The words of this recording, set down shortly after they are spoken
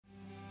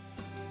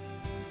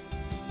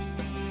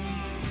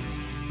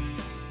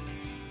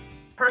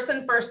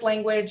person first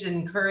language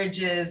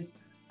encourages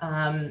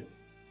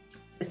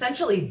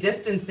essentially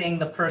distancing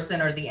the person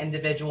or the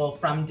individual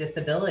from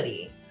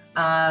disability.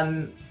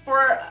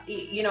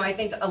 I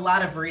think a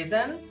lot of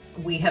reasons.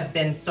 We have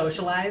been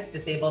socialized,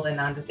 disabled and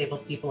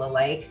non-disabled people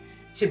alike,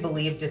 to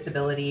believe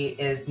disability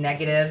is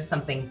negative,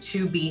 something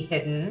to be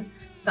hidden,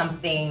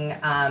 something,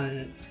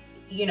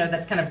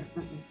 that's kind of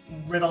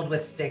riddled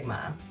with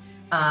stigma.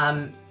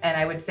 And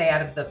I would say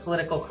out of the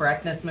political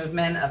correctness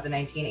movement of the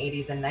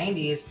 1980s and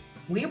 90s,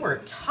 we were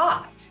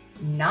taught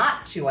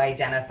not to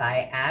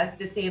identify as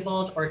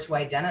disabled or to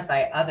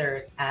identify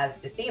others as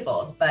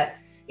disabled, but,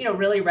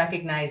 really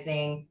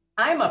recognizing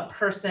I'm a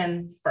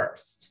person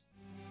first.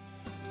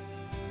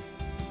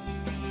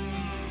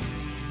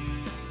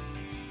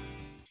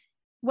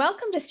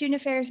 Welcome to Student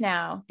Affairs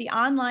Now, the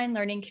online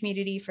learning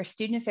community for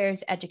student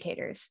affairs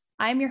educators.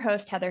 I'm your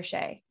host, Heather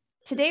Shea.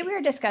 Today, we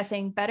are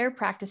discussing better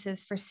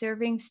practices for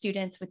serving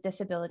students with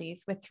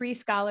disabilities with 3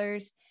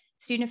 scholars,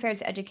 student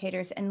affairs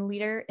educators, and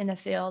leader in the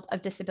field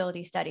of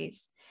disability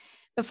studies.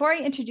 Before I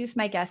introduce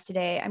my guest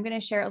today, I'm going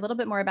to share a little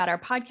bit more about our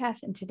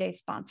podcast and today's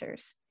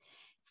sponsors.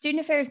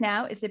 Student Affairs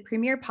Now is the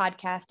premier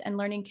podcast and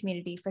learning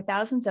community for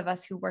thousands of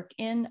us who work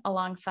in,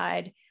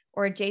 alongside,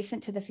 or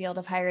adjacent to the field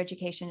of higher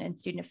education and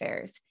student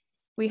affairs.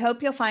 We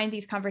hope you'll find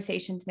these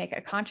conversations make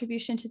a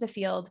contribution to the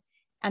field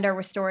and are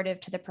restorative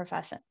to the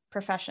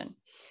profession.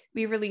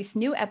 We release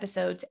new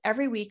episodes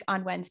every week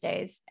on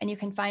Wednesdays, and you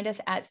can find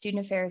us at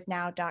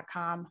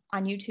studentaffairsnow.com,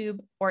 on YouTube,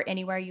 or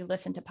anywhere you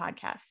listen to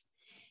podcasts.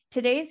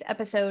 Today's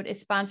episode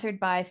is sponsored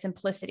by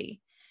Simplicity.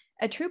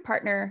 A true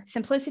partner,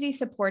 Simplicity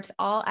supports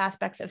all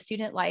aspects of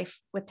student life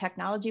with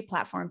technology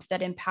platforms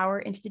that empower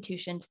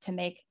institutions to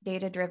make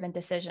data-driven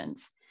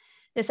decisions.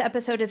 This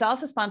episode is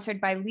also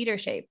sponsored by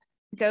Leadershape.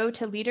 Go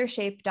to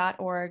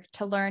leadershape.org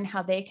to learn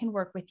how they can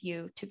work with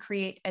you to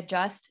create a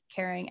just,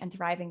 caring, and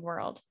thriving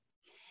world.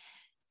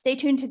 Stay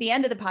tuned to the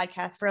end of the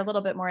podcast for a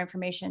little bit more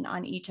information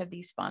on each of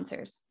these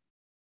sponsors.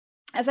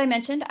 As I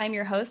mentioned, I'm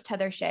your host,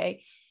 Heather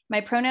Shea.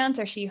 My pronouns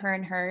are she, her,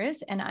 and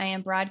hers, and I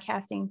am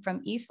broadcasting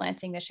from East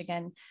Lansing,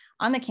 Michigan,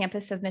 on the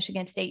campus of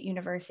Michigan State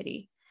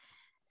University.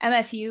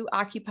 MSU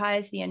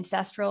occupies the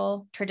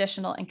ancestral,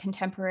 traditional, and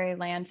contemporary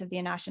lands of the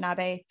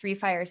Anishinaabe, Three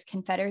Fires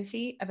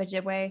Confederacy of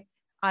Ojibwe,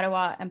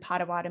 Ottawa, and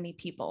Potawatomi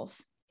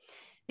peoples.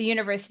 The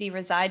university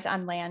resides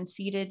on land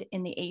ceded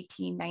in the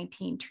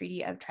 1819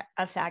 Treaty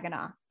of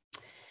Saginaw.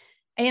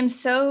 I am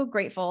so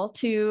grateful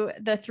to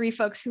the 3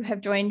 folks who have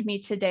joined me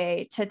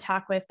today to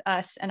talk with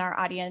us and our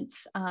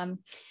audience.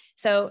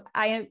 So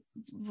I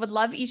would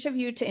love each of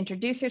you to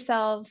introduce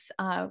yourselves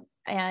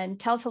and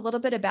tell us a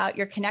little bit about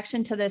your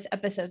connection to this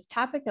episode's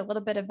topic, a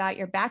little bit about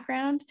your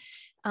background.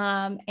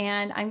 And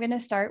I'm going to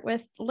start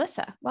with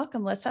Lissa.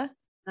 Welcome, Lissa.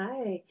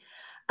 Hi.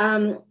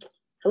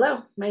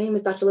 Hello, my name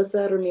is Dr.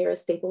 Lissa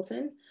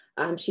Ramirez-Stapleton.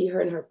 She, her,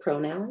 and her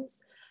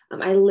pronouns.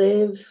 I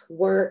live,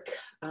 work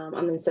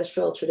on the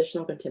ancestral,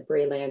 traditional,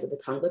 contemporary lands of the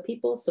Tongva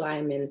people. So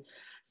I'm in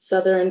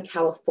Southern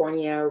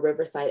California,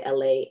 Riverside,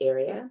 LA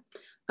area.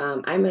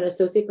 I'm an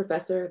associate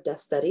professor of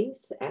deaf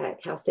studies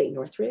at Cal State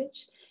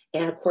Northridge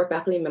and a core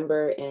faculty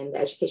member in the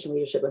Education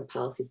Leadership and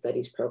Policy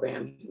Studies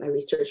program. My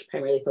research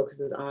primarily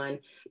focuses on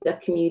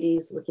deaf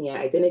communities, looking at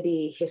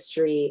identity,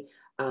 history,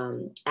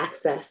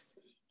 access,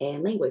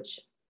 and language.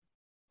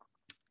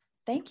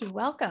 Thank you.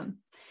 Welcome.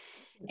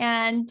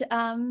 And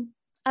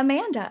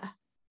Amanda,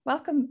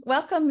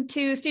 welcome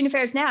to Student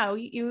Affairs Now.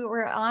 You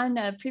were on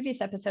a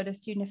previous episode of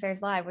Student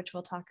Affairs Live, which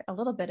we'll talk a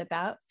little bit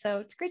about.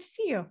 So it's great to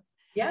see you.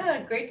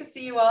 Yeah, great to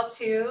see you all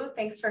too.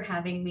 Thanks for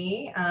having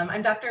me.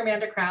 I'm Dr.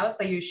 Amanda Kraus.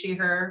 I use she,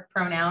 her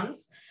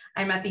pronouns.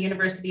 I'm at the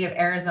University of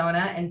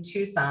Arizona in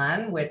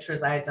Tucson, which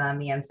resides on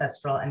the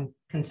ancestral and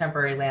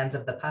contemporary lands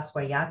of the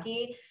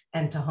Pasquayaqui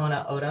and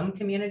Tohono O'odham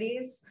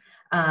communities.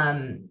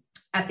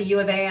 At the U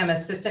of A, I'm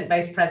Assistant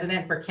Vice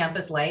President for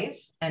Campus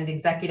Life and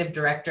Executive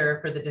Director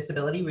for the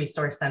Disability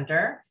Resource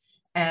Center.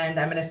 And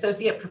I'm an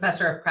Associate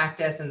Professor of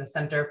Practice in the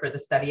Center for the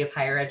Study of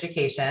Higher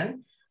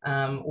Education,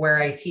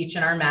 where I teach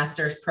in our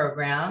master's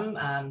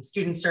program,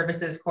 student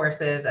services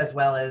courses, as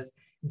well as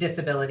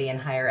disability and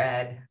higher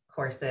ed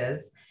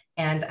courses.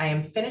 And I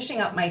am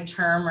finishing up my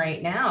term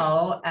right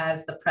now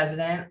as the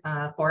president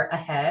for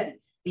AHEAD,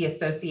 the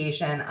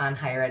Association on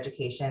Higher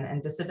Education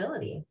and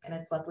Disability. And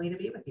it's lovely to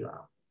be with you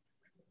all.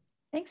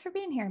 Thanks for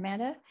being here,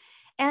 Amanda.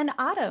 And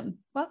Autumn,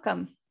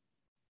 welcome.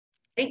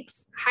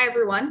 Thanks. Hi,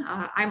 everyone.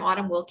 I'm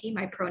Autumn Wilke.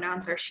 My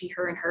pronouns are she,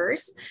 her, and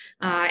hers.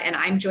 And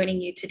I'm joining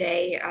you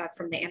today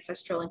from the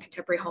ancestral and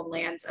contemporary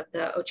homelands of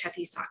the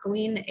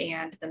Oceti-Sakowin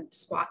and the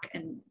Meskwak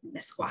and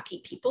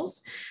Meskwaki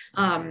peoples,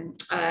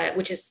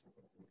 which is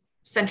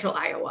central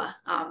Iowa,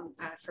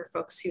 for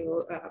folks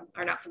who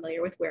are not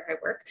familiar with where I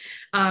work.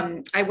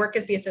 I work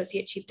as the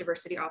Associate Chief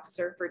Diversity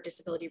Officer for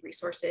Disability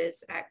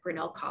Resources at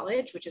Grinnell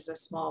College, which is a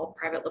small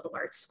private liberal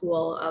arts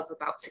school of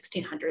about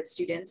 1,600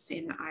 students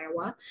in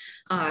Iowa.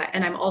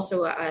 And I'm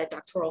also a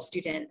doctoral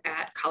student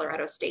at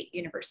Colorado State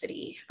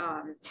University,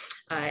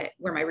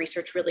 where my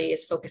research really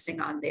is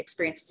focusing on the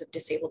experiences of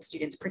disabled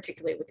students,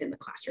 particularly within the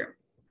classroom.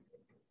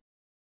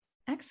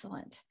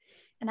 Excellent.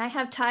 And I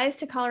have ties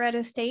to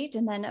Colorado State,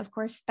 and then of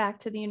course back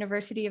to the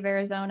University of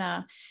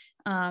Arizona.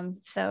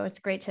 So it's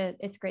great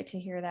to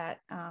hear that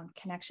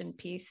connection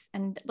piece.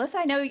 And Lissa,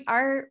 I know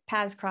our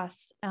paths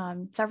crossed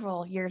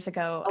several years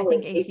ago. Always.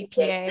 I think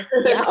ACPA.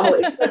 Yeah,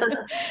 Always.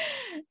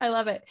 I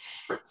love it.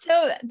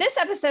 So this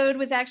episode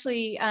was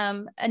actually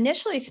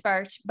initially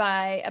sparked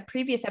by a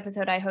previous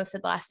episode I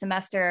hosted last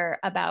semester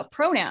about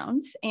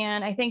pronouns.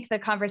 And I think the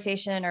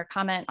conversation or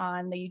comment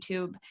on the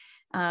YouTube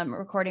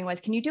recording was,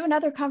 can you do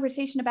another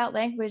conversation about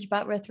language,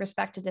 but with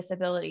respect to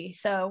disability?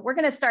 So we're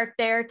going to start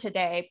there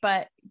today,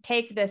 but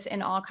take this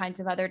in all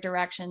kinds of other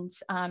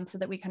directions so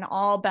that we can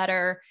all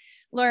better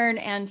learn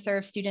and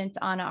serve students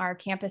on our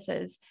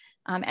campuses.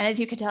 And as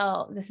you could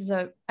tell, this is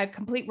a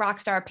complete rock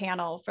star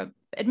panel from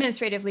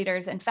administrative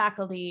leaders and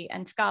faculty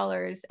and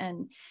scholars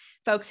and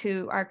folks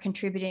who are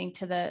contributing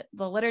to the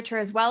literature,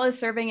 as well as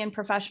serving in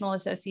professional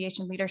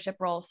association leadership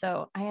roles.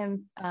 So I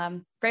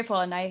am grateful,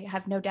 and I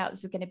have no doubt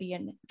this is going to be a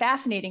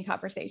fascinating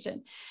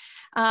conversation.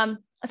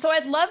 So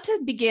I'd love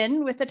to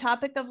begin with the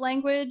topic of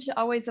language,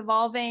 always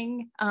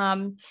evolving.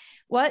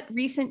 What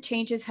recent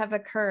changes have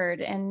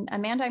occurred? And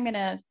Amanda, I'm going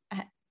to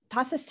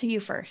toss this to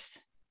you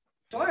first.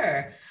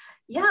 Sure.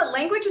 Yeah,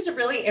 language is a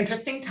really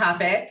interesting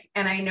topic,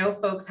 and I know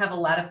folks have a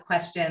lot of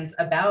questions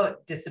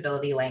about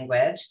disability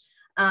language.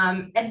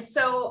 And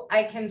so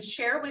I can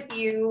share with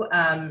you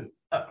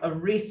a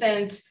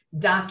recent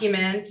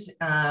document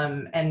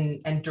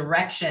and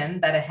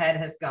direction that AHEAD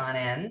has gone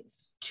in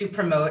to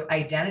promote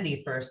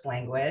identity first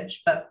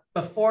language. But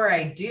before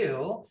I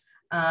do,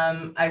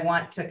 I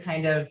want to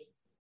kind of,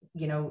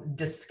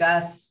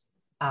 discuss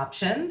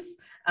options.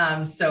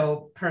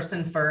 So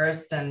person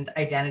first and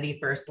identity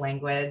first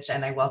language,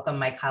 and I welcome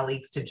my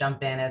colleagues to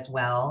jump in as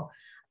well.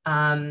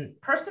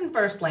 Person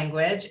first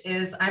language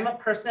is I'm a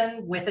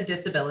person with a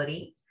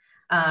disability.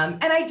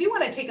 And I do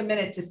want to take a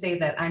minute to say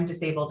that I'm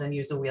disabled and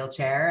use a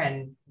wheelchair,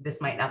 and this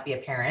might not be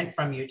apparent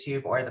from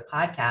YouTube or the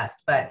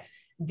podcast, but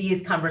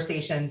these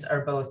conversations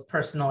are both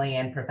personally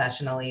and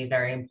professionally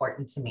very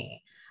important to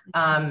me.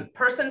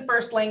 Person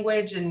first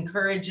language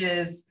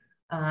encourages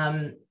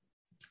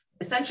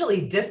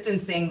essentially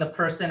distancing the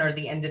person or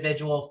the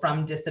individual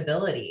from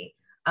disability.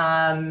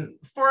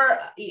 For,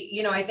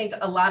 I think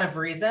a lot of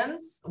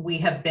reasons. We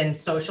have been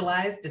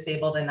socialized,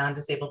 disabled and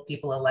non-disabled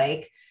people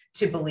alike,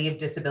 to believe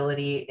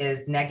disability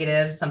is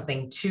negative,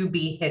 something to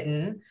be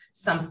hidden,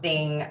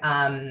 something,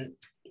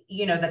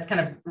 that's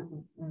kind of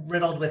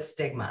riddled with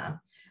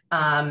stigma.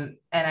 And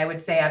I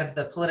would say out of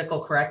the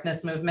political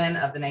correctness movement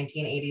of the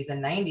 1980s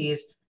and 90s,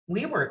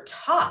 we were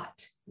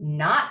taught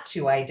not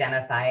to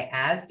identify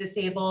as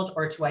disabled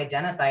or to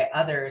identify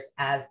others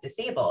as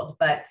disabled,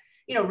 but,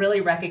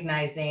 really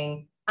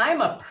recognizing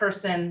I'm a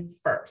person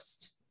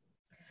first.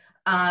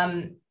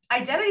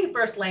 Identity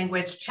first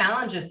language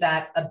challenges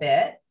that a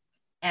bit.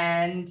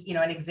 And,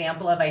 an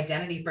example of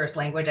identity first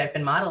language, I've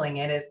been modeling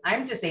it, is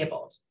I'm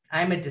disabled.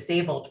 I'm a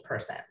disabled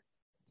person.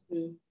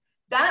 Mm.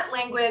 That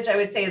language, I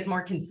would say, is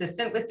more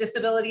consistent with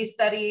disability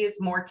studies,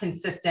 more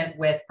consistent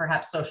with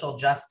perhaps social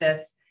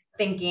justice,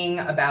 thinking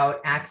about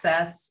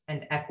access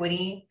and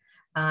equity,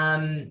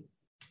 and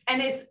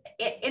is,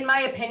 in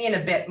my opinion,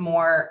 a bit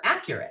more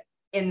accurate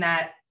in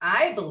that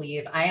I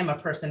believe I am a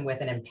person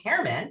with an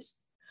impairment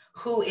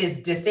who is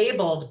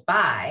disabled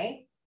by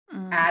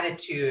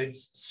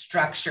attitudes,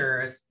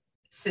 structures,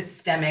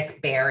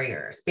 systemic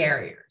barriers.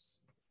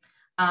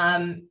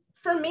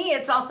 For me,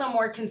 it's also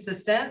more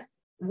consistent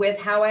with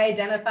how I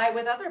identify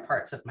with other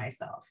parts of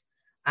myself.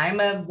 I'm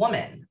a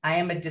woman. I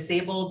am a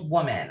disabled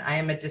woman. I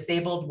am a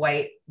disabled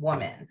white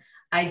woman.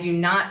 I do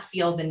not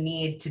feel the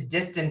need to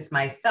distance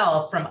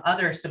myself from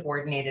other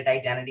subordinated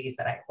identities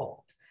that I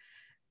hold.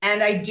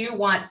 And I do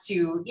want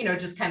to,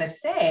 just kind of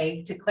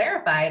say, to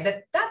clarify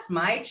that that's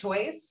my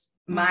choice.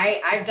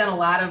 I've done a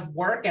lot of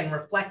work and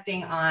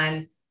reflecting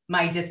on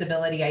my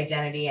disability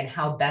identity and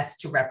how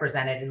best to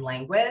represent it in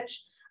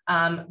language.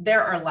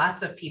 There are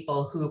lots of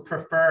people who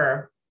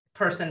prefer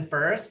person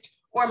first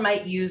or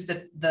might use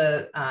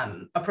the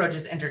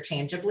approaches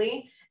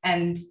interchangeably.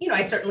 And,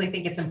 I certainly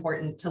think it's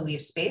important to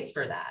leave space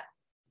for that.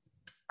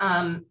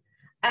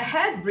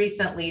 AHEAD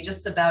recently,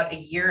 just about a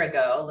year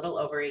ago, a little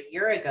over a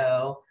year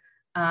ago,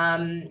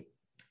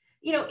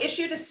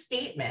 issued a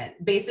statement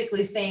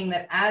basically saying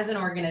that as an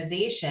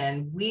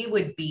organization, we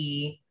would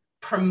be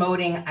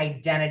promoting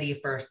identity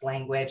first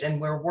language,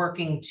 and we're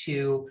working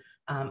to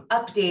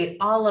update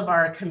all of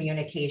our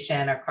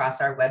communication across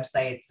our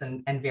websites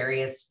and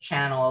various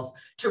channels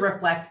to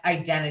reflect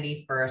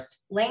identity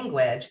first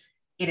language.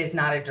 It is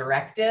not a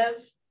directive,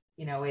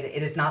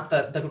 it is not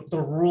the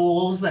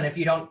rules, and if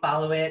you don't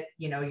follow it,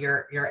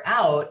 you're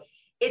out.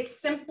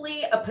 It's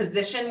simply a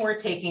position we're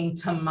taking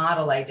to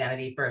model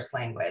identity first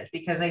language,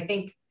 because I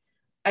think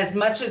as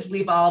much as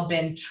we've all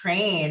been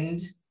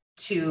trained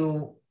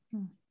to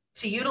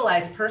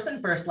utilize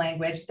person first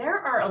language, there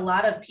are a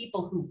lot of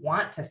people who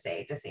want to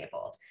say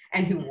disabled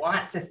and who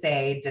want to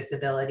say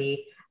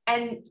disability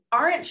and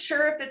aren't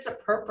sure if it's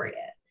appropriate.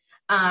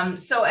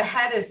 So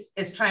AHEAD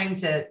is trying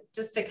to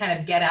kind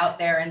of get out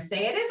there and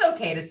say it is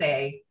okay to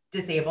say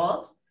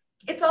disabled.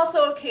 it's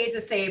also okay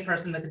to say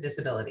person with a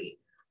disability.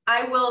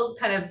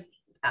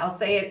 I'll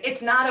say it,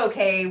 it's not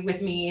okay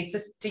with me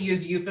to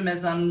use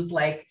euphemisms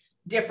like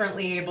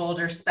differently abled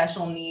or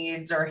special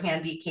needs or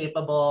handy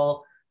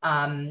capable,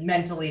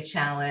 mentally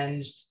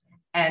challenged.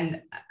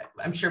 And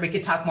I'm sure we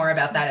could talk more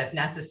about that if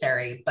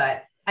necessary,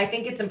 but I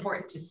think it's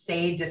important to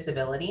say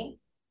disability,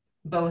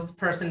 both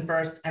person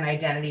first and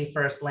identity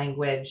first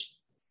language.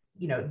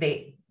 You know,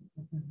 they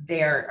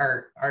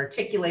are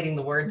articulating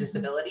the word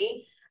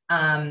disability.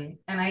 And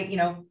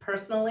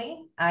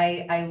personally,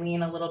 I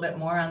lean a little bit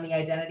more on the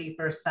identity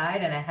first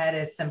side, and AHEAD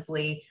is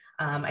simply,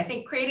 I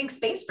think, creating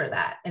space for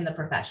that in the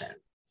profession.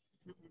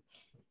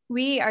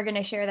 We are going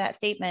to share that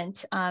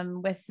statement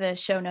with the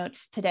show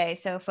notes today,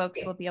 so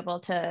folks will be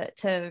able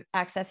to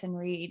access and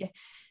read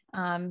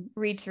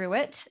through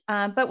it.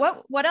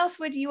 But what else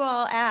would you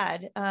all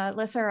add,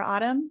 Lissa or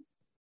Autumn?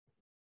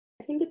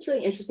 I think it's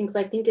really interesting because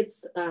I think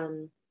it's,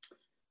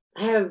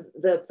 I have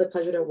the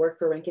pleasure to work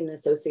for Rankin &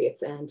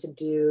 Associates and to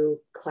do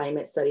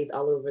climate studies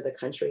all over the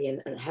country,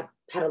 and have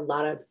had a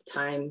lot of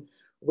time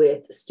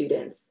with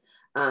students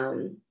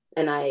and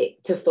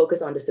to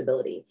focus on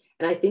disability.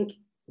 And I think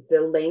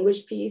the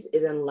language piece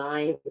is in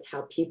line with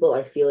how people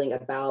are feeling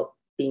about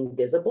being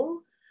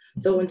visible.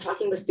 So when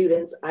talking with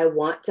students, I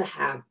want to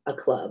have a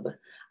club.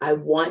 I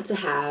want to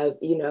have,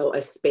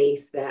 a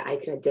space that I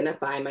can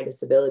identify my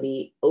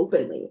disability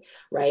openly,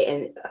 right?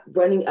 And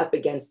running up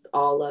against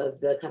all of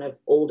the kind of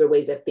older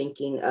ways of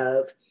thinking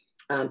of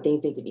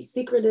things need to be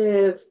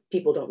secretive,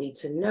 people don't need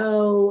to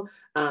know.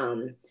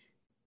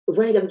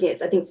 Running up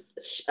against, I think,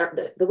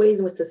 the ways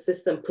in which the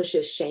system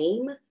pushes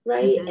shame,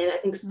 right? And I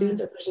think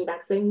students are pushing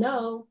back saying,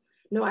 no,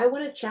 I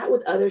want to chat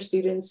with other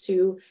students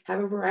who have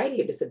a variety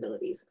of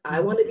disabilities.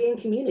 I want to be in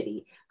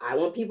community. I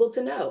want people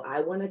to know.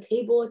 I want to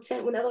table a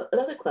tent when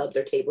other clubs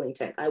are tabling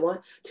tents. I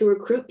want to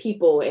recruit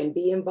people and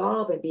be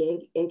involved and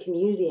be in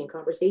community and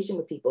conversation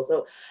with people.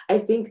 So I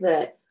think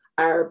that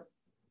our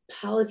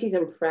policies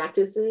and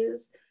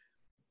practices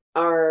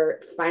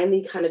are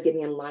finally kind of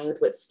getting in line with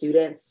what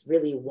students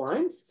really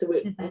want. So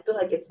I feel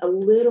like it's a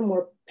little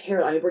more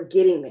parallel. I mean, we're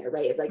getting there,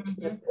 right? It's like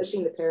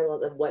pushing the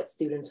parallels of what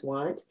students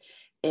want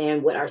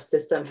and what our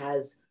system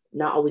has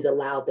not always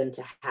allowed them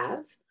to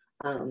have.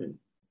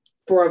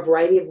 For a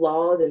variety of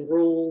laws and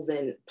rules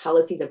and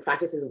policies and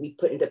practices we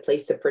put into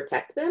place to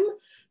protect them,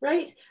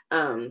 right?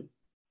 And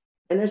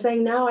they're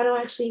saying, no, I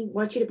don't actually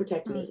want you to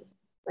protect me.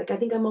 Like, I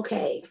think I'm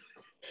okay.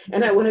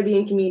 And I want to be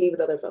in community with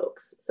other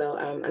folks. So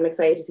I'm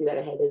excited to see that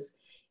AHEAD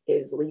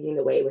is leading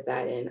the way with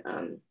that. And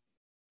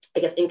I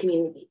guess in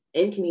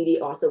community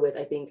also with,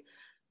 I think,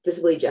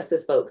 disability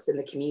justice folks in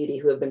the community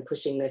who have been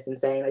pushing this and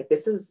saying, like,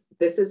 this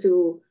is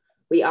who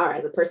we are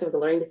as a person with a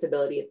learning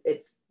disability.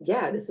 This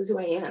is who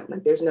I am.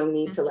 Like, there's no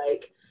need to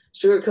like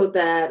sugarcoat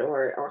that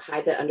or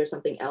hide that under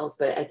something else.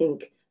 But I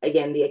think,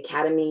 again, the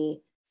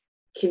academy,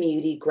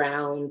 community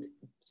ground,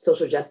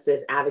 social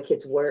justice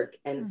advocates work,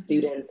 and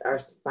students are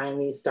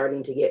finally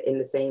starting to get in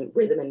the same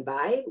rhythm and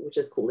vibe, which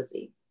is cool to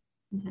see.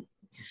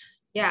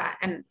 Yeah,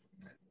 and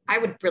I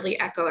would really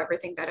echo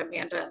everything that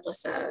Amanda and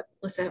Lissa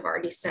have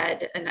already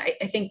said. And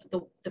I think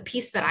the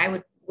piece that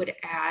I would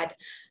add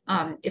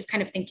is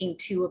kind of thinking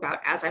too about,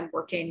 as I'm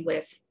working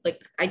with,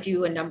 like, I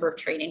do a number of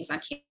trainings on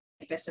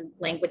campus, and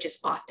language is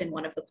often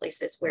one of the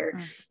places where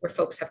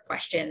folks have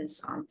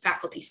questions,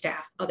 faculty,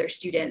 staff, other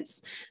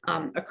students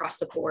across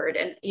the board.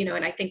 And,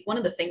 and I think one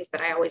of the things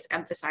that I always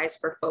emphasize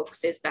for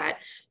folks is that,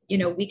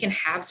 we can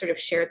have sort of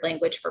shared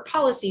language for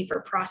policy, for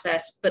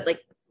process, but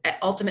like,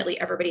 ultimately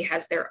everybody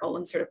has their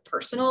own sort of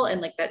personal,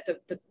 and like that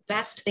the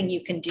best thing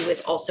you can do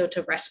is also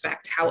to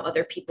respect how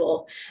other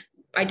people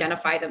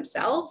identify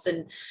themselves.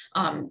 And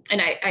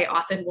I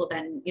often will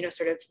then,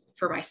 sort of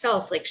for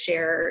myself, like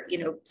share,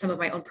 some of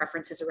my own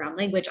preferences around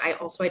language. I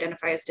also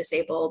identify as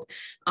disabled.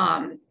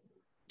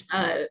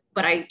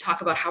 But I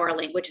talk about how our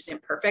language is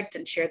imperfect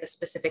and share the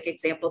specific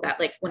example that,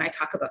 like, when I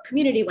talk about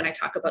community, when I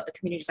talk about the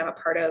communities I'm a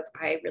part of,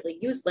 I really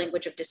use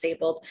language of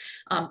disabled.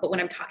 But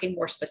when I'm talking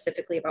more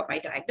specifically about my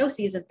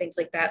diagnoses and things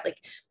like that,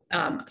 like,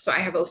 so I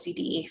have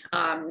OCD,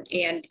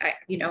 and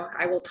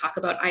I will talk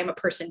about, I'm a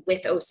person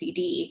with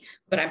OCD,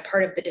 but I'm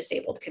part of the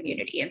disabled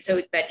community. And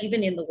so that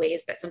even in the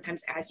ways that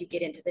sometimes as you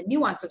get into the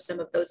nuance of some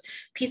of those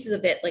pieces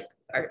of it, like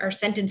our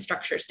sentence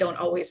structures don't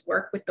always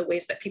work with the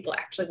ways that people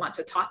actually want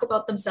to talk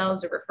about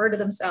themselves or refer to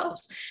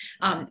themselves.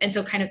 And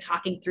so kind of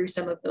talking through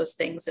some of those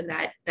things, and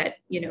that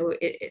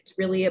it's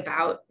really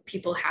about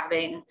people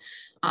having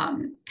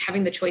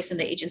the choice and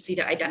the agency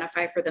to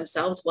identify for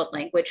themselves what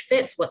language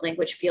fits, what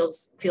language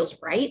feels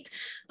right.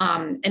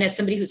 And as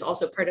somebody who's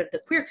also part of the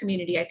queer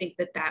community, I think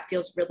that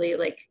feels really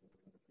like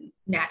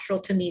natural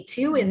to me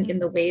too, in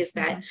the ways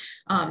that,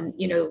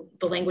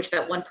 the language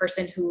that one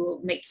person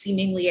who might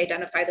seemingly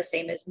identify the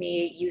same as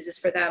me uses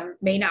for them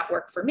may not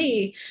work for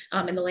me.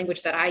 And the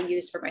language that I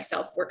use for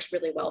myself works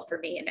really well for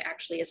me, and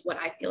actually is what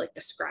I feel like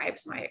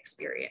describes my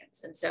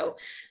experience. And so,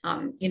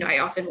 I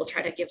often will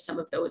try to give some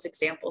of those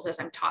examples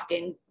as I'm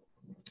talking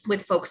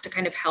with folks to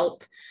kind of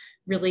help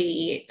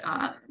really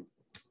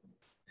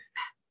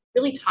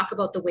really talk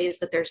about the ways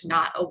that there's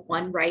not a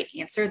one right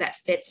answer that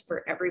fits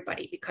for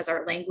everybody, because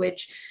our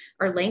language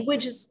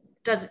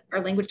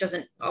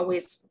doesn't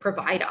always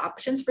provide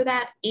options for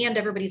that, and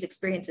everybody's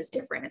experience is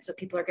different. And so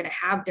people are going to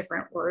have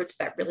different words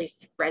that really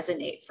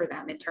resonate for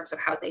them in terms of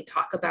how they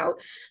talk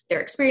about their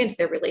experience,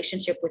 their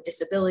relationship with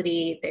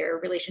disability, their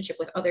relationship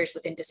with others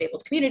within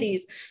disabled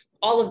communities.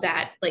 All of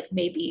that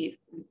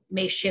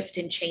may shift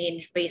and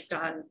change based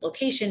on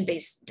location,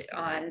 based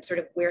on sort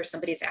of where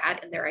somebody's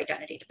at in their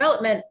identity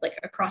development. Like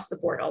across the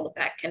board, all of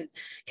that can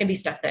be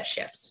stuff that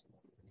shifts.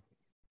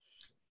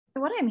 So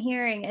what I'm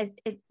hearing is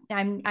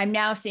I'm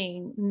now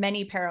seeing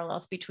many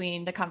parallels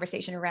between the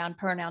conversation around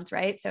pronouns,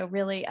 right? So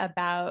really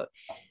about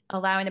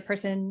allowing the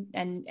person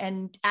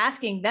and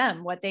asking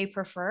them what they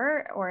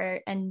prefer,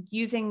 and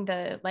using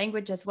the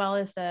language as well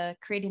as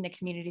creating the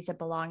communities of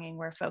belonging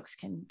where folks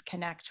can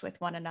connect with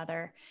one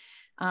another.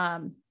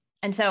 And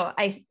so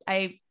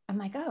I'm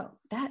like, oh,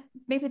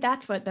 maybe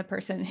that's what the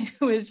person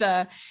who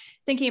was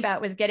thinking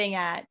about was getting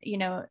at,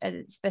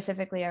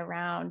 specifically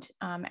around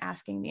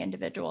asking the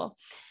individual.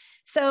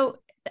 So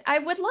I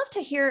would love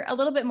to hear a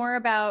little bit more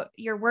about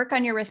your work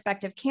on your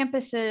respective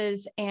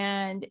campuses.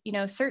 And,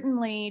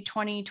 certainly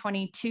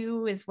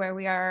 2022 is where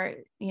we are,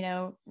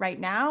 right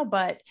now,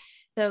 but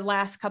the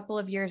last couple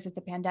of years of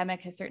the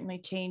pandemic has certainly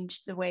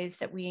changed the ways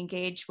that we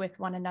engage with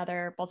one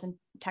another, both in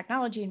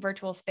technology and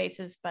virtual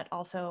spaces, but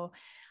also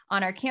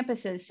on our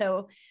campuses.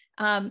 So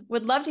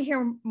would love to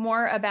hear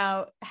more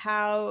about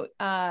how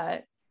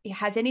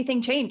has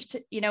anything changed,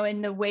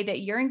 in the way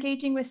that you're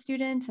engaging with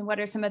students, and what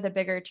are some of the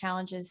bigger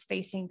challenges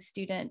facing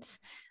students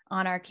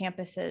on our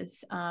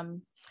campuses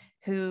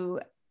who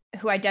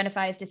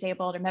identify as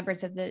disabled or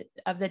members of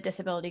the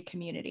disability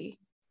community?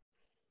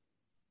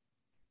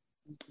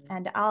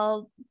 And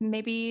I'll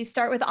maybe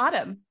start with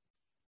Autumn.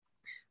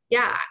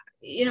 Yeah,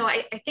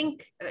 I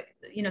think,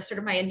 sort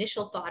of my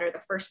initial thought, or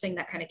the first thing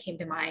that kind of came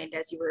to mind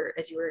as you were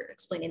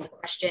explaining the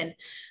question,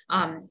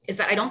 is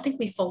that I don't think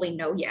we fully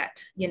know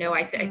yet.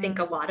 I think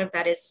a lot of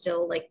that is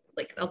still like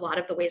a lot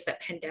of the ways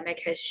that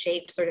pandemic has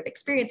shaped sort of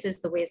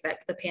experiences, the ways that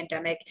the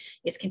pandemic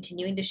is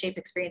continuing to shape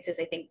experiences,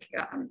 I think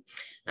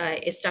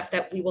is stuff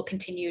that we will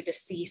continue to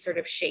see sort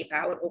of shape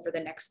out over the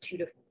next 2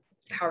 to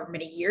however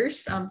many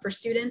years for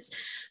students.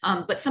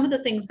 But some of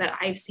the things that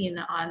I've seen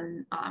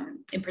on,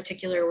 in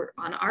particular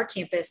on our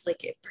campus,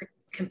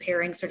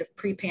 comparing sort of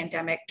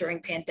pre-pandemic,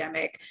 during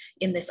pandemic,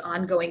 in this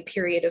ongoing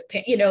period of,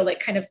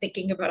 kind of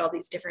thinking about all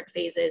these different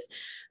phases.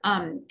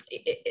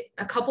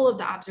 A couple of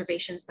the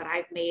observations that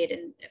I've made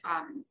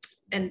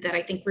and that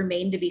I think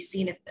remain to be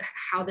seen,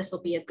 how this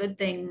will be a good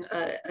thing,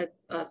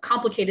 a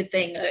complicated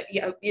thing,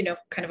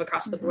 kind of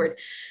across the board.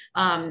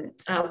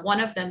 One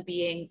of them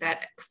being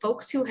that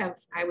folks who have,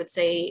 I would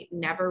say,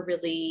 never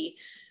really,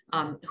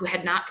 who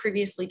had not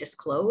previously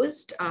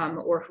disclosed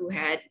or who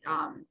had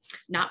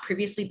not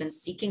previously been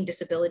seeking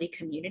disability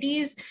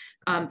communities,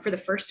 for the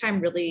first time,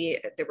 really,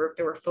 there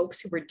were folks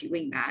who were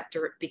doing that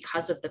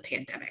because of the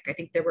pandemic. I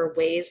think there were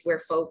ways where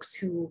folks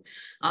who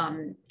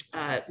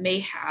may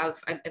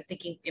have, I'm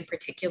thinking in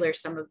particular,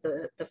 some of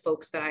the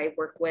folks that I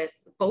work with,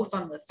 both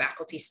on the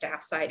faculty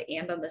staff side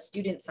and on the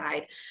student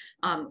side,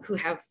 who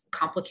have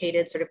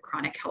complicated sort of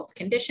chronic health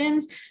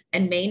conditions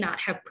and may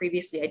not have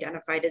previously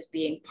identified as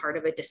being part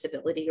of a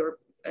disability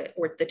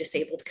or the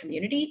disabled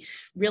community.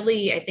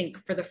 Really, I think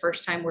for the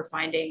first time, we're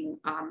finding,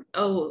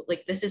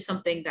 this is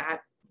something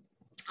that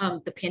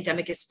the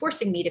pandemic is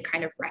forcing me to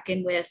kind of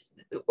reckon with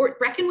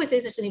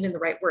isn't even the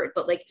right word,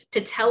 but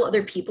to tell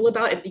other people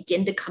about and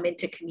begin to come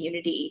into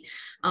community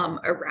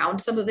around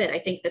some of it. I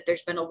think that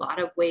there's been a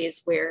lot of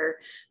ways where,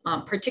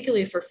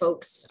 particularly for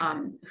folks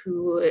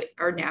who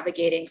are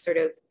navigating sort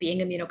of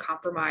being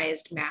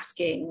immunocompromised,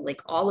 masking,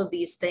 all of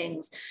these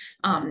things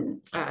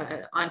on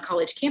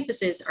college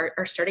campuses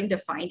are starting to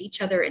find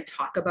each other and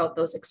talk about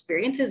those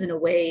experiences in a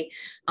way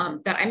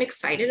that I'm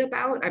excited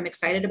about. I'm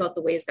excited about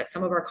the ways that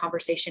some of our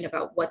conversation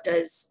about what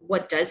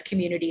does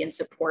community and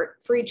support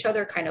for each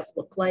other kind of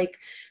look like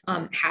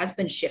has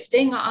been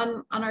shifting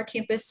on our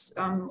campus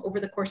over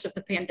the course of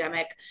the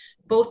pandemic,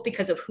 both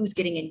because of who's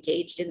getting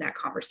engaged in that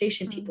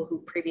conversation, people who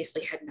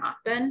previously had not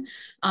been,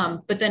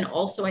 but then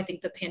also I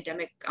think the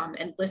pandemic,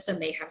 and Lissa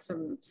may have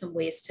some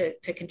ways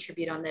to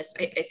contribute on this.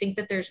 I think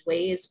that there's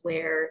ways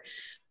where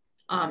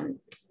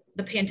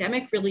the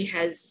pandemic really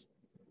has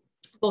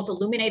both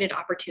illuminated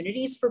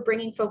opportunities for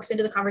bringing folks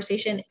into the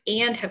conversation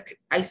and have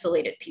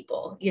isolated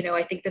people.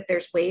 I think that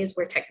there's ways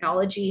where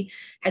technology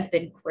has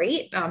been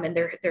great, and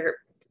there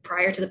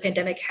prior to the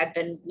pandemic had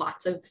been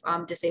lots of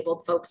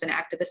disabled folks and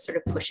activists sort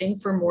of pushing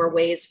for more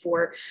ways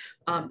for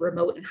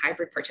remote and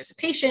hybrid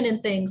participation in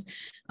things.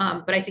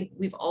 But I think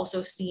we've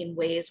also seen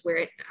ways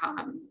where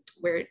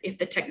where if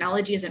the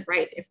technology isn't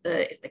right, if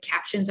the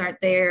captions aren't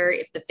there,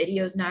 if the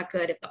video is not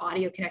good, if the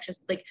audio connections,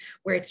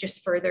 where it's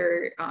just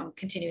further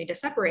continuing to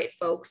separate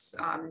folks,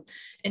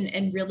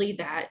 and really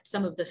that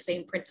some of the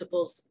same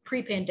principles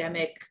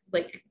pre-pandemic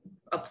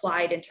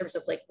applied in terms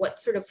of what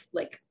sort of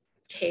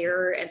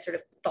care and sort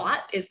of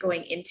thought is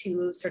going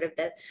into sort of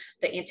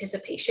the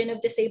anticipation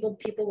of disabled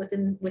people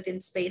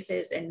within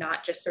spaces, and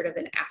not just sort of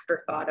an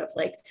afterthought of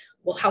like,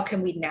 well, how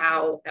can we,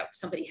 now that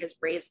somebody has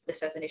raised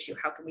this as an issue,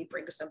 how can we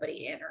bring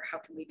somebody in, or how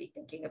can we be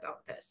thinking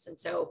about this? And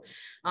so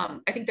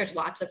I think there's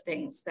lots of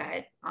things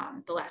that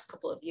the last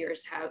couple of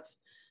years have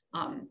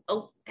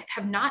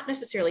not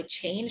necessarily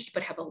changed,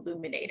 but have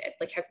illuminated,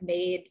 like have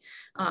made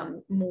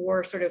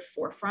more sort of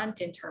forefront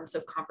in terms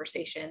of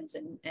conversations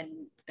and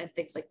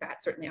things like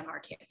that, certainly on our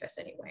campus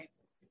anyway.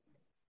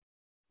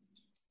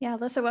 Yeah,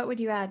 Lissa, what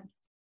would you add?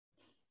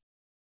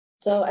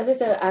 So as I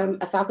said, I'm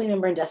a faculty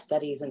member in deaf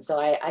studies. And so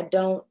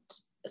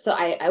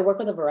I work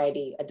with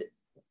a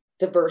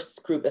diverse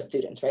group of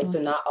students, right? Mm-hmm.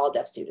 So not all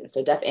deaf students,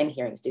 so deaf and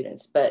hearing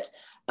students, but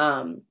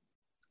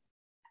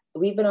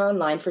we've been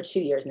online for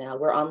 2 years now.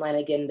 We're online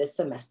again this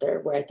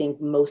semester, where I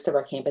think most of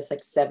our campus,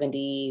 like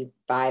 75–80%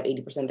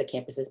 of the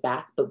campus is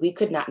back, but we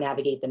could not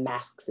navigate the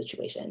mask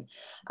situation.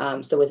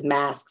 So with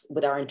masks,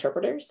 with our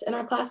interpreters in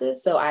our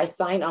classes, so I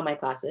sign all my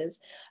classes.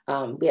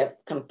 We have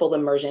kind of full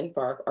immersion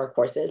for our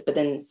courses, but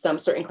then some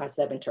certain classes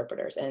have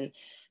interpreters, and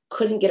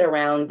couldn't get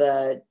around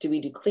do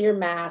we do clear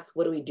masks?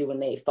 What do we do when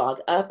they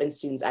fog up and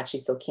students actually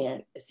still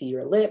can't see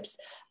your lips?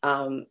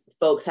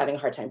 Folks having a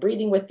hard time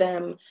breathing with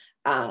them.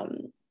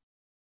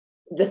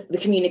 The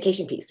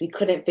communication piece, we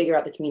couldn't figure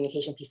out the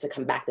communication piece to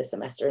come back this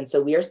semester. And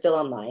so we are still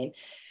online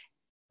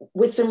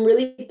with some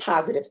really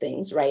positive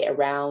things, right?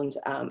 Around,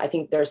 I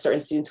think there are certain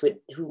students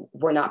who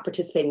were not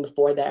participating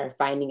before that are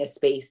finding a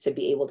space to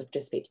be able to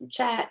participate through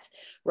chat,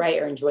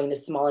 right? Or enjoying the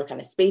smaller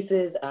kind of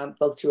spaces,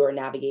 folks who are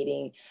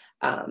navigating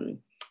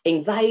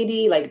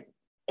anxiety, like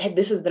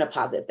this has been a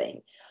positive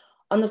thing.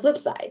 On the flip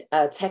side,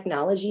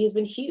 technology has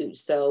been huge.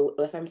 So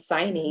if I'm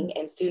signing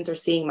and students are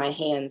seeing my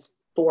hands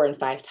 4 and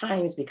 5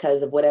 times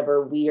because of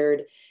whatever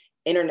weird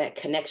internet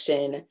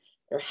connection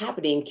are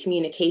happening,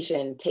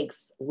 communication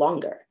takes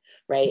longer,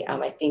 right?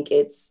 I think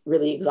it's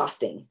really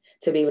exhausting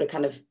to be able to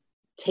kind of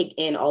take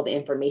in all the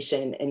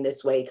information in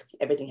this way, because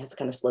everything has to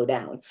kind of slow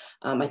down.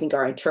 I think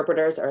our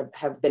interpreters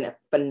have been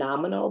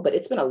phenomenal, but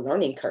it's been a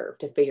learning curve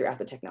to figure out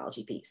the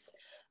technology piece.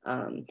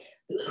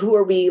 Who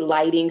are we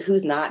lighting?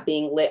 Who's not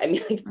being lit? I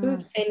mean, like,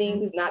 who's pinning?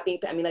 Who's not being?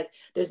 I mean, like,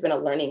 there's been a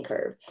learning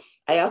curve.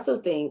 I also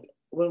think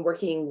when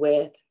working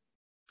with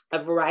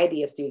a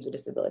variety of students with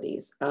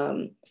disabilities,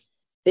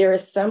 there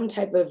is some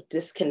type of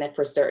disconnect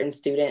for certain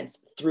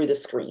students through the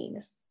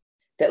screen,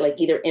 that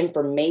like either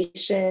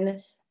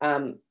information,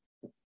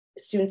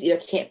 students either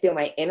can't feel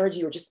my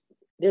energy, or just,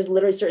 there's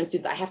literally certain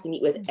students I have to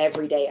meet with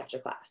every day after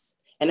class.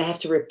 And I have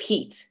to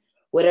repeat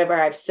whatever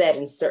I've said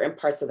in certain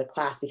parts of the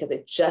class because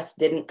it just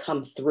didn't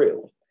come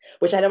through,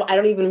 which I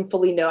don't even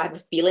fully know. I have a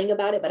feeling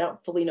about it, but I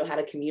don't fully know how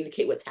to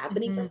communicate what's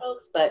happening for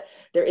folks. But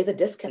there is a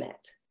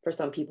disconnect for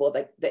some people,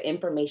 like the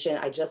information,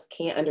 I just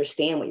can't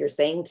understand what you're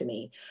saying to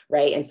me,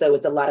 right? And so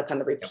it's a lot of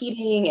kind of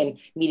repeating and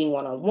meeting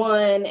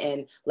one-on-one,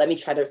 and let me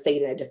try to say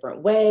it in a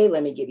different way.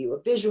 Let me give you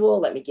a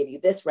visual, let me give you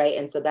this, right?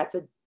 And so that's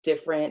a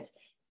different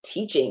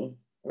teaching,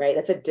 right?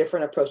 That's a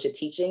different approach to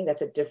teaching.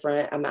 That's a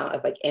different amount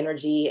of like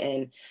energy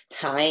and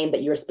time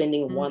that you're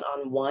spending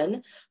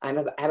one-on-one. I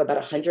have about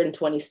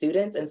 120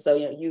 students. And so,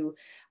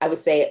 I would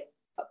say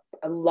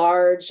a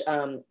large,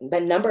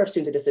 the number of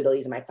students with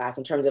disabilities in my class,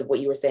 in terms of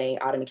what you were saying,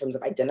 Autumn, in terms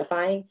of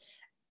identifying,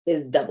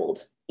 is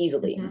doubled,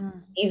 easily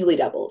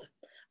doubled.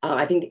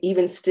 I think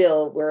even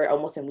still, we're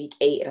almost in week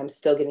 8 and I'm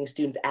still getting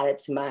students added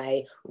to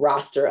my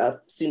roster of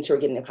students who are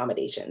getting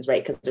accommodations,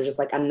 right? Because they're just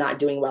like, I'm not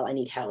doing well, I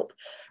need help,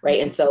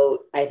 right? And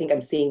so I think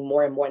I'm seeing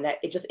more and more, and that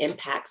it just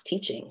impacts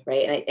teaching,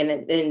 right?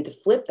 And then to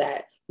flip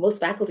that,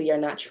 most faculty are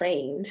not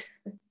trained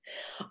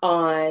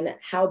on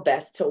how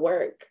best to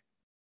work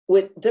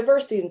with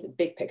diverse students,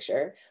 big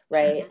picture,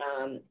 right?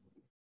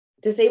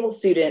 Disabled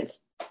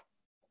students,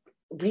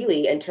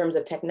 really, in terms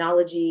of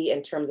technology,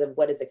 in terms of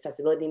what does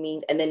accessibility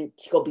mean, and then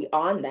to go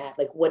beyond that,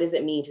 like what does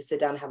it mean to sit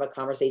down and have a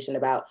conversation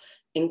about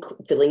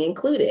feeling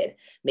included,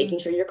 making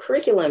sure your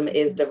curriculum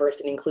is diverse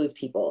and includes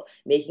people,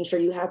 making sure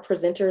you have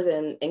presenters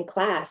in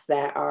class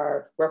that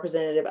are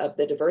representative of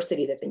the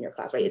diversity that's in your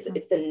class, right?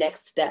 It's the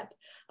next step.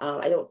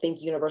 I don't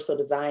think universal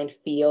design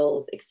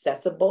feels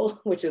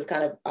accessible, which is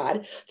kind of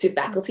odd to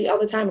faculty all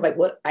the time. Like,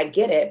 what, I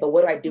get it, but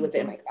what do I do with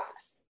it in my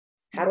class?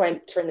 How do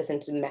I turn this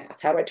into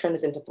math? How do I turn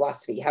this into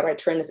philosophy? How do I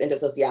turn this into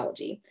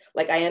sociology?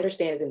 Like, I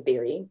understand it in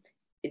theory.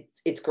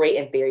 It's great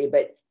in theory,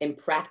 but in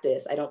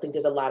practice, I don't think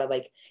there's a lot of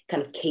like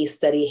kind of case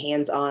study,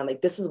 hands-on,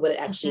 like this is what it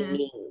actually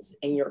means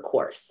in your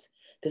course.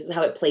 This is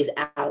how it plays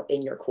out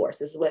in your course.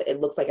 This is what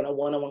it looks like in a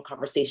one-on-one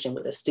conversation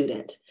with a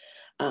student.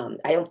 I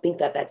don't think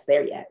that that's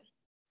there yet.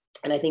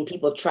 And I think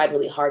people have tried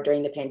really hard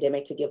during the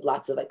pandemic to give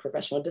lots of like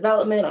professional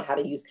development on how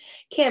to use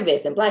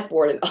Canvas and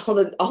Blackboard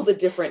and all the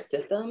different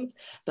systems.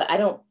 But I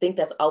don't think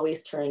that's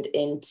always turned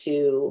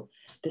into,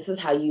 this is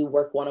how you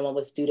work one-on-one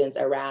with students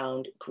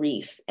around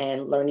grief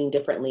and learning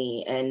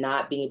differently and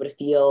not being able to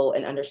feel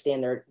and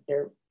understand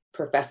their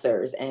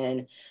professors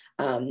and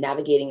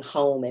navigating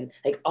home and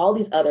like all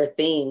these other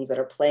things that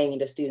are playing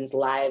into students'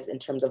 lives in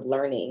terms of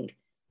learning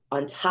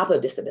on top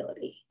of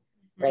disability.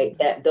 right?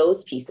 That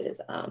those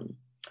pieces,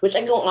 which I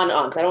can go on and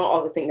on, because I don't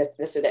always think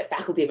necessarily that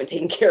faculty have been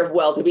taken care of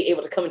well to be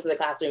able to come into the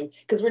classroom,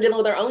 because we're dealing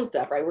with our own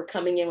stuff, right? We're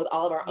coming in with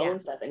all of our own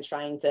stuff and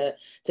trying to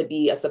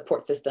be a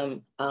support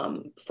system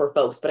for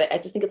folks. But I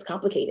just think it's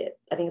complicated.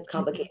 I think it's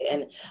complicated.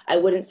 And I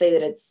wouldn't say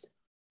that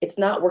it's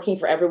not working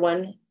for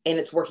everyone, and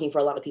it's working for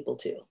a lot of people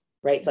too,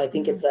 right? So I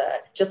think it's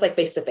just like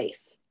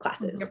face-to-face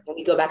classes. When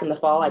we go back in the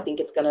fall, I think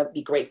it's gonna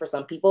be great for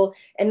some people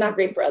and not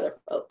great for other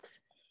folks.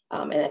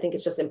 And I think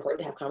it's just important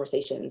to have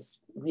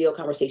conversations, real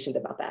conversations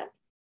about that.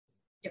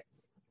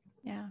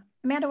 Yeah.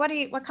 Amanda,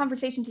 what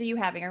conversations are you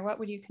having, or what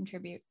would you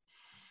contribute?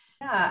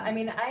 Yeah, I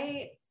mean,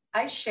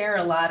 I share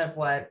a lot of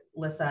what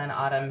Lissa and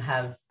Autumn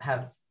have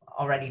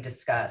already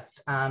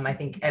discussed. I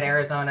think at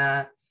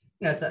Arizona,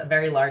 it's a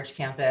very large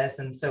campus,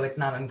 and so it's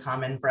not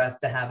uncommon for us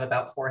to have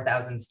about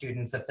 4,000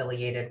 students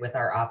affiliated with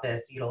our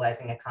office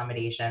utilizing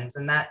accommodations,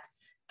 and that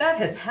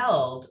has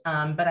held.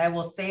 But I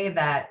will say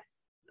that,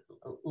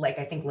 like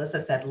I think Lissa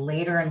said,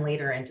 later and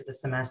later into the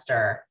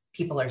semester,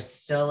 people are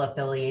still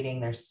affiliating,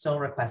 they're still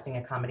requesting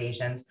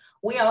accommodations.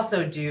 We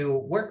also do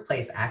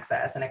workplace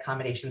access and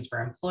accommodations for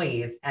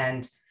employees.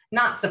 And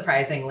not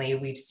surprisingly,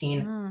 we've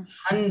seen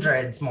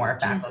hundreds more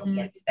faculty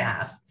and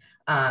staff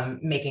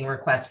making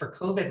requests for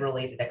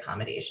COVID-related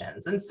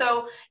accommodations. And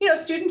so,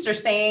 students are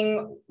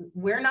saying,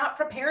 we're not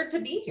prepared to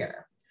be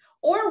here,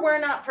 or we're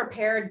not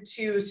prepared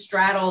to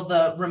straddle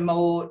the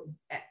remote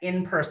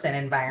in-person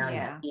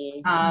environment.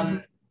 Yeah.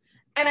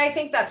 And I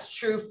think that's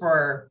true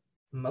for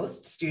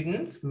most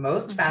students,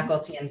 most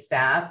faculty and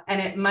staff, and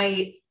it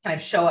might kind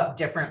of show up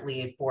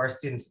differently for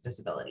students with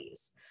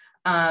disabilities.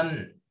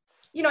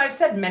 I've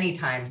said many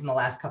times in the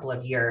last couple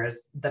of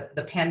years,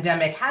 the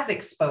pandemic has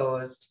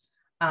exposed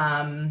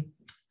a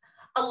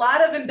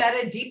lot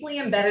of deeply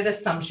embedded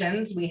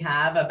assumptions we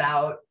have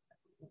about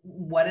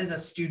what is a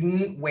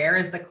student, where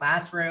is the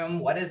classroom,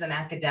 what is an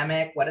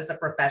academic, what is a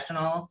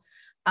professional.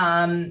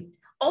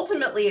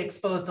 Ultimately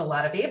exposed a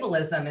lot of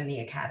ableism in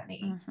the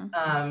academy,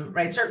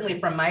 right?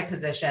 Certainly from my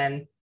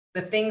position,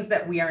 the things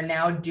that we are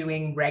now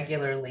doing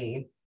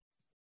regularly,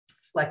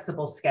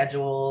 flexible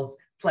schedules,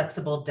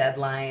 flexible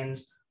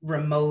deadlines,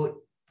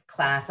 remote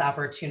class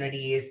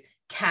opportunities,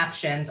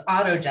 captions,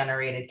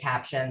 auto-generated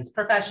captions,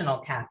 professional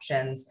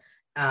captions,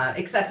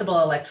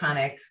 accessible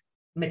electronic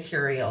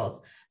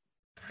materials.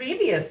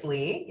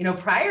 Previously,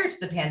 prior to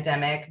the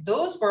pandemic,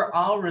 those were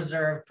all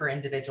reserved for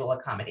individual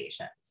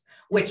accommodations,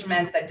 which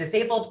meant that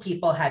disabled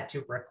people had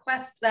to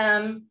request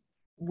them,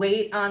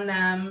 wait on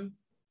them,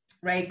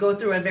 right? Go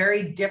through a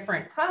very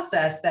different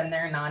process than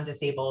their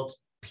non-disabled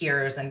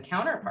peers and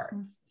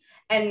counterparts.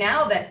 And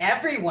now that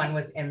everyone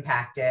was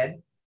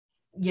impacted,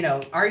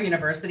 our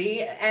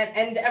university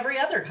and every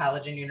other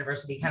college and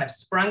university kind of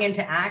sprung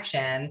into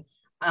action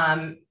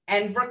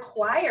and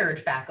required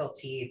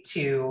faculty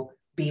to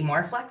be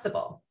more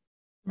flexible,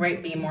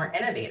 right? Be more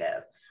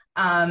innovative.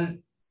 And,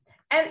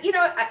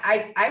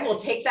 I will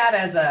take that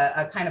as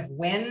a kind of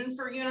win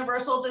for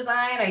universal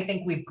design. I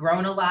think we've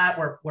grown a lot.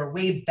 We're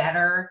way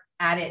better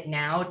at it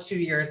now, 2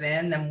 years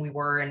in, than we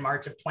were in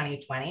March of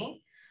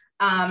 2020.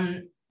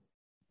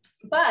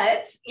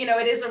 But,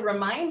 it is a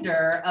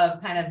reminder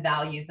of kind of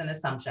values and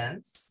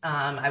assumptions,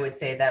 I would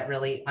say, that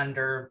really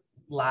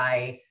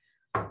underlie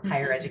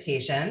higher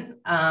education.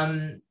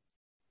 And,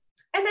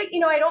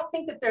 I don't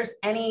think that there's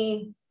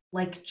any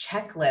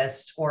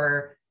checklist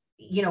or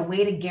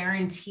way to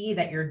guarantee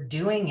that you're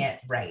doing it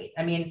right.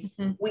 I mean,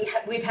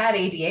 we've had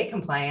ADA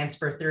compliance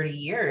for 30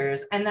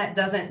 years, and that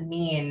doesn't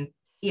mean,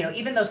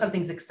 even though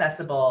something's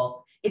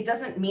accessible, it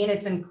doesn't mean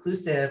it's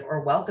inclusive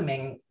or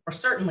welcoming or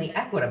certainly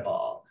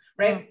equitable,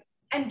 right?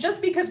 And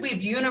just because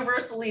we've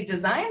universally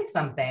designed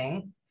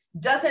something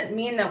doesn't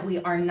mean that we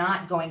are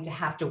not going to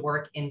have to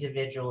work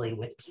individually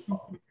with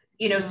people.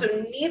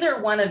 So neither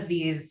one of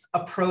these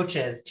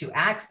approaches to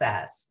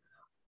access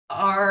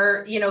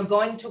are,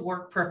 going to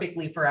work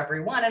perfectly for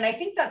everyone. And I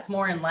think that's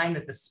more in line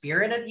with the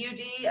spirit of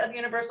UD, of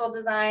universal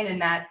design, and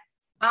that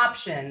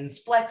options,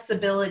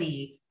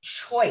 flexibility,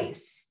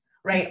 choice,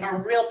 right,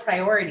 are real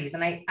priorities.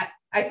 And I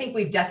think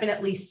we've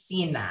definitely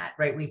seen that,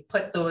 right? We've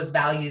put those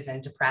values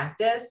into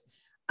practice.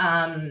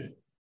 And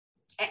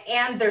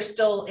there's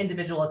still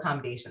individual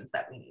accommodations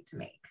that we need to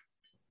make.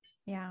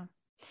 Yeah.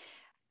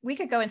 We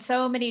could go in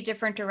so many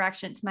different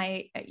directions.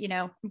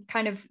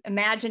 Kind of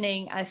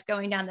imagining us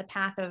going down the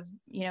path of,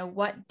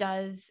 what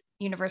does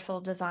universal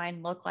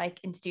design look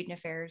like in student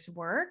affairs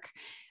work?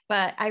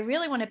 But I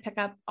really want to pick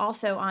up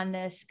also on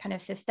this kind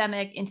of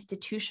systemic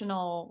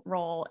institutional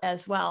role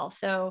as well.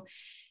 So,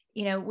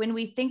 when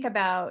we think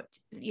about,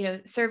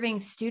 serving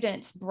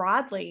students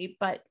broadly,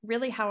 but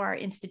really how our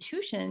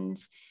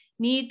institutions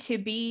need to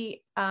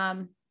be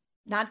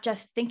not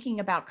just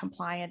thinking about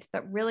compliance,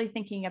 but really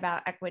thinking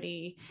about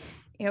equity.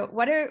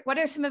 What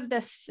are some of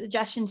the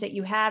suggestions that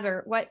you have,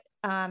 or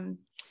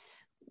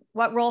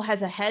what role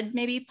has a head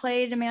maybe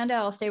played, Amanda?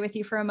 I'll stay with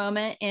you for a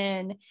moment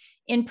in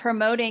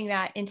promoting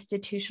that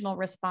institutional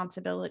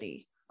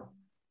responsibility.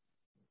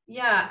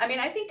 Yeah, I mean,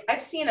 I think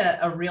I've seen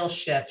a real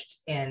shift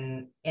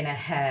in a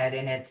head,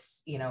 and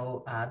it's,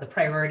 the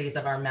priorities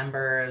of our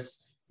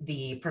members,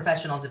 the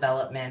professional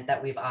development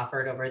that we've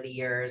offered over the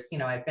years.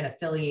 I've been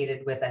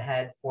affiliated with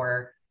AHEAD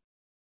for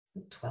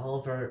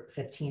 12 or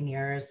 15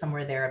 years,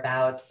 somewhere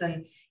thereabouts.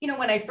 And,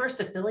 when I first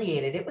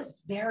affiliated, it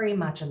was very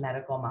much a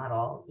medical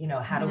model.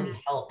 How do we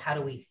help? How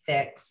do we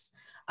fix?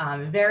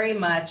 Very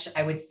much,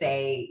 I would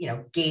say,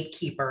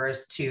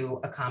 gatekeepers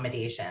to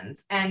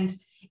accommodations. And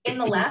in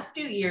the last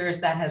few years,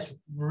 that has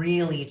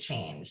really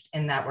changed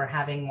in that we're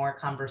having more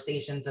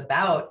conversations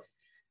about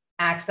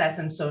access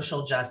and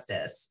social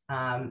justice,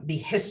 the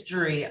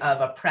history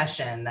of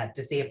oppression that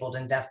disabled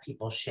and deaf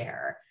people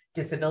share,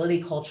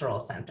 disability cultural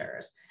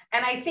centers.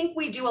 And I think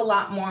we do a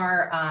lot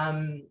more,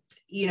 kind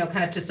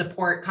of to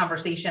support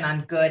conversation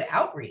on good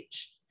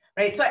outreach,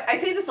 right? So I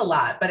say this a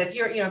lot, but if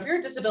you're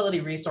a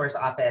disability resource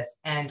office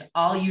and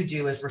all you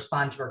do is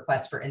respond to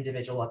requests for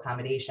individual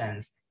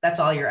accommodations, that's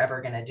all you're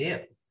ever going to do.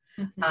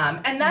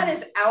 And that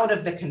is out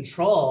of the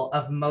control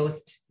of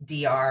most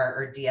DR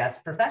or DS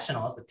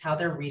professionals. That's how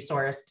they're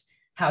resourced,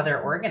 how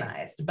they're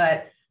organized.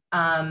 But,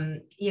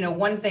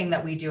 one thing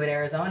that we do at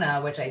Arizona,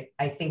 which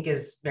I think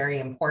is very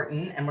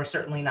important, and we're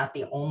certainly not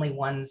the only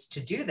ones to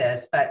do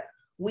this, but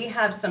we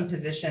have some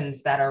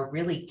positions that are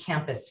really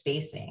campus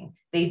facing.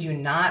 They do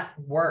not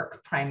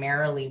work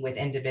primarily with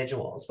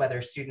individuals,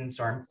 whether students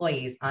or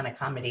employees, on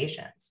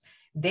accommodations.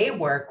 They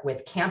work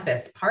with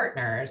campus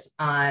partners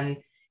on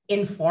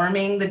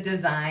informing the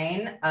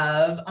design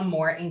of a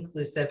more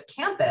inclusive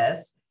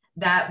campus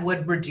that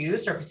would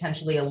reduce or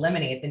potentially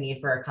eliminate the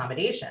need for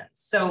accommodations.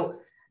 So,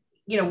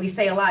 we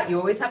say a lot, you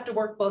always have to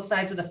work both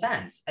sides of the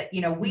fence.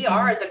 We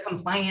are the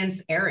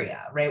compliance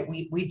area, right?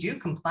 We do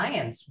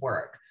compliance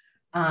work.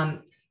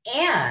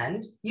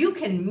 And you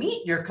can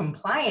meet your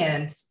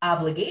compliance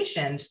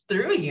obligations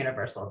through a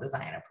universal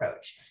design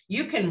approach.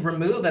 You can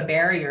remove a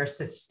barrier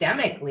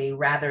systemically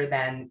rather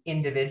than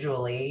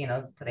individually,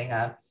 putting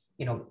a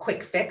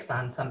quick fix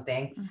on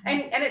something,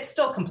 and it's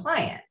still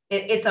compliant.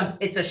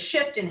 It's a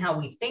shift in how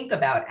we think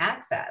about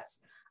access.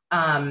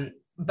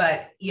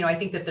 But, I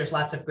think that there's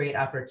lots of great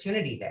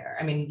opportunity there.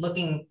 I mean,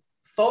 looking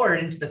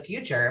forward into the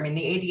future,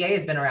 the ADA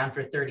has been around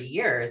for 30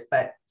 years,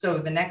 but so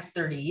the next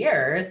 30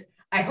 years,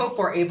 I hope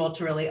we're able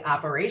to really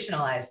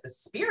operationalize the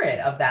spirit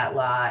of that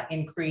law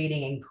in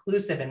creating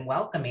inclusive and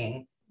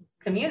welcoming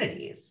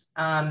communities.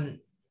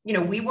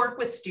 We work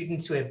with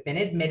students who have been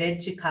admitted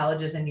to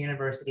colleges and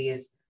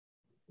universities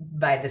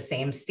by the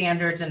same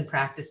standards and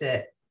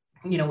practices.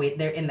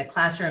 They're in the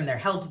classroom, they're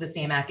held to the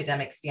same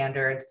academic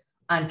standards,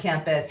 on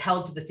campus,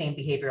 held to the same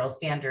behavioral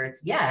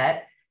standards,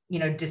 yet,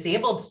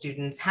 disabled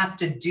students have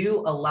to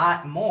do a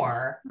lot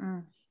more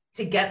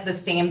to get the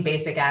same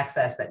basic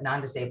access that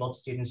non-disabled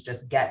students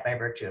just get by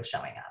virtue of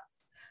showing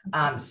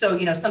up. So,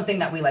 something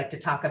that we like to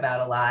talk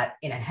about a lot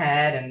in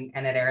AHEAD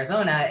and at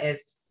Arizona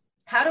is,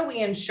 how do we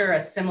ensure a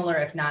similar,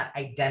 if not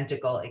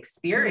identical,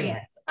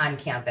 experience on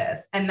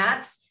campus? And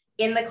that's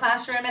in the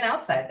classroom and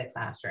outside the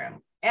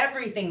classroom.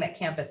 Everything that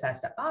campus has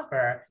to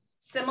offer,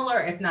 similar,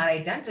 if not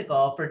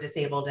identical, for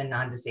disabled and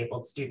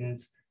non-disabled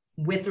students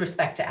with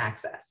respect to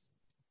access.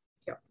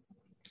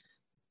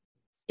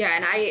 Yeah,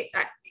 and I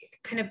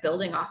kind of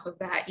building off of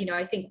that,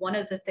 I think one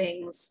of the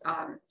things,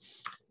 and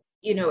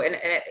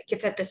it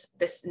gets at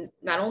this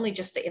not only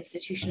just the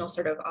institutional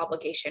sort of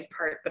obligation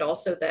part, but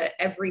also that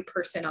every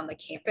person on the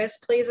campus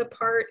plays a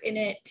part in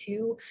it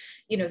too,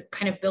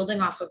 kind of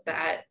building off of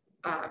that,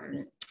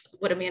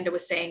 what Amanda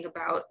was saying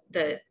about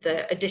the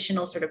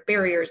additional sort of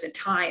barriers in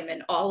time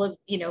and all of,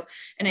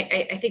 and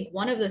I think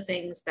one of the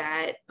things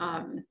that,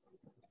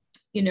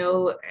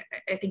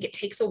 I think it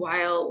takes a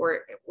while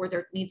or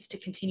there needs to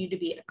continue to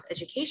be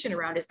education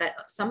around is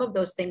that some of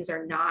those things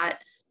are not,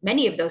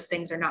 many of those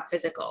things are not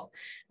physical.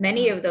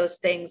 Many of those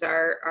things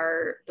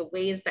are the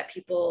ways that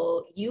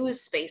people use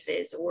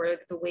spaces or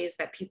the ways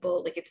that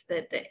people, like it's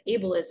the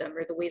ableism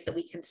or the ways that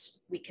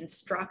we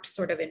construct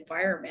sort of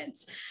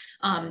environments.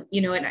 And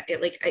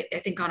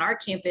I think on our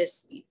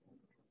campus,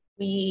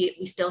 we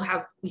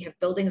have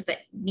buildings that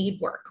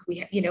need work. We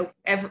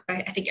have,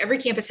 I think every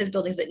campus has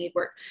buildings that need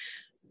work.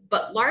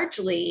 But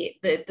largely,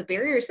 the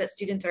barriers that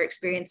students are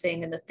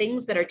experiencing and the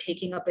things that are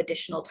taking up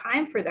additional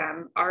time for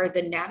them are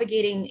the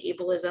navigating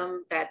ableism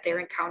that they're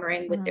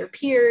encountering with their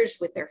peers,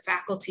 with their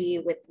faculty,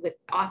 with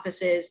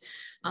offices,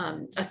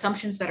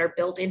 assumptions that are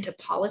built into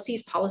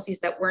policies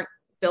that weren't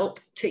built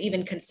to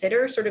even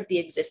consider sort of the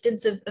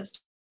existence of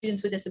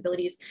students with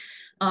disabilities.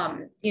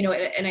 And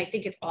I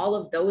think it's all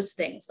of those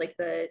things. Like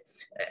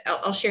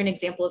I'll share an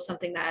example of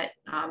something that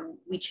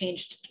we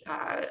changed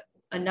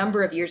a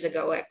number of years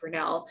ago at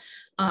Grinnell,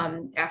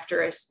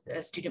 after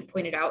a student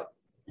pointed out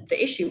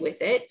the issue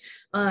with it.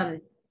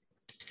 And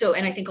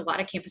I think a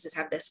lot of campuses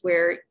have this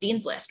where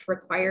Dean's List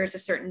requires a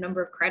certain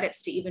number of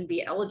credits to even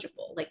be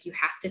eligible. Like you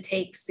have to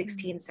take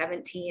 16,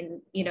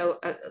 17,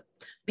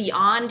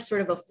 beyond sort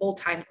of a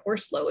full-time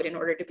course load in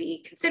order to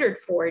be considered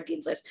for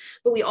Dean's List.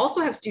 But we also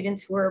have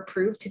students who are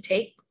approved to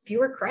take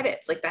fewer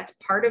credits, like that's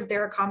part of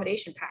their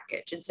accommodation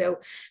package. And so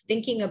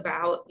thinking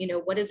about,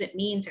 what does it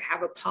mean to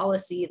have a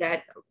policy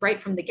that right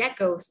from the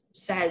get-go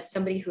says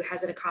somebody who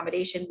has an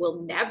accommodation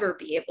will never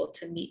be able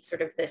to meet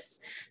sort of this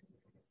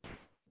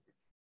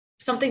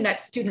something that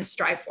students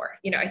strive for.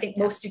 You know, I think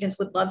most students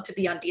would love to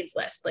be on Dean's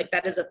List. Like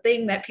that is a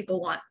thing that people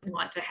want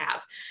to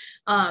have.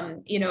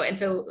 You know,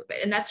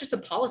 and that's just a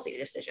policy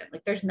decision.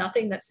 Like there's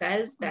nothing that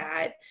says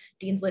that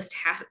Dean's List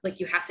has, like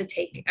you have to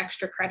take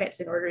extra credits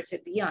in order to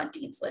be on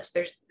Dean's List.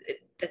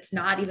 That's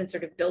not even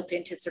sort of built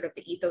into sort of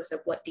the ethos of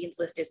what Dean's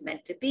List is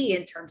meant to be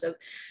in terms of,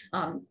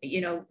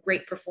 you know,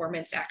 great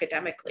performance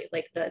academically.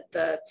 Like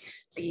the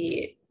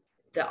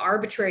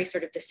arbitrary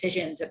sort of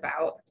decisions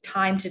about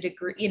time to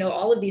degree, you know,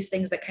 all of these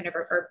things that kind of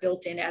are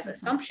built in as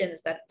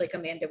assumptions that like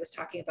Amanda was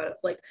talking about of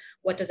like,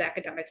 what does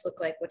academics look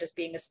like? What does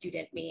being a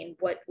student mean?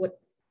 What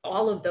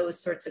all of those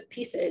sorts of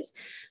pieces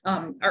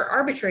are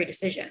arbitrary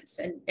decisions.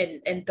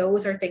 And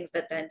those are things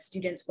that then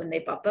students, when they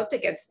bump up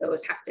against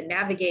those, have to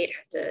navigate,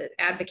 have to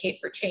advocate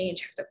for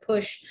change, have to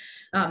push,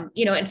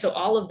 you know, and so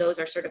all of those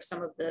are sort of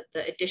some of the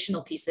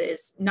additional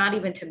pieces, not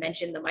even to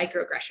mention the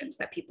microaggressions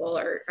that people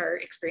are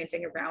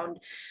experiencing around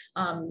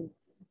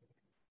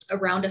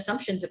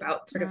assumptions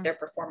about sort of their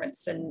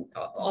performance and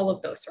all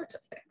of those sorts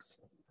of things.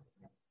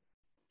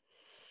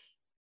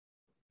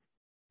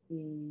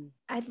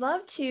 I'd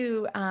love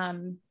to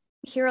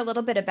hear a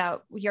little bit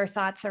about your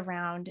thoughts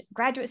around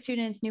graduate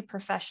students, new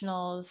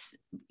professionals,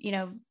 you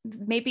know,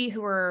 maybe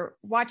who are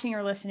watching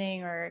or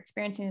listening or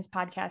experiencing this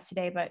podcast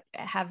today, but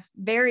have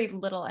very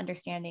little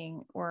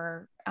understanding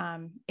or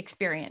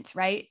experience,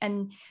 right?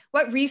 And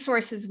what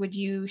resources would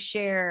you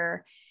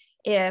share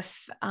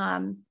if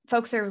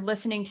folks are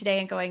listening today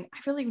and going, I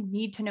really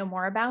need to know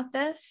more about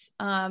this,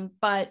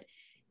 but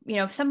you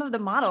know, some of the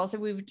models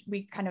that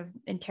we kind of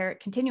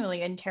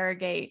continually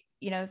interrogate,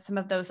 you know, some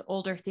of those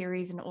older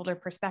theories and older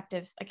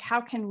perspectives, like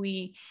how can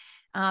we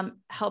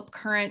help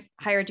current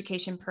higher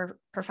education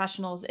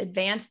professionals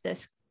advance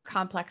this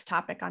complex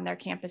topic on their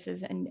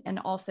campuses and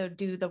also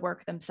do the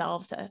work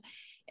themselves to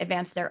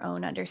advance their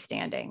own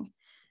understanding.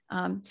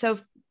 So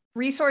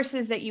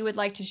resources that you would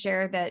like to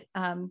share that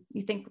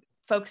you think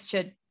folks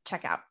should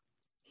check out.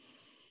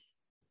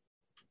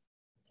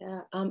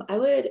 Yeah, I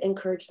would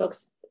encourage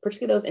folks,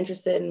 particularly those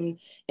interested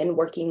in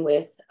working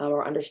with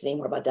or understanding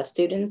more about deaf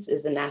students,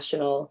 is the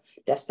National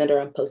Deaf Center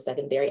on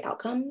Post-Secondary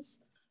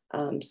Outcomes.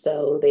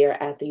 So they are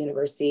at the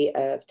University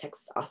of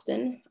Texas,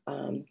 Austin,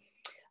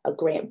 a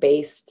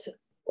grant-based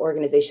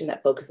organization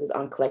that focuses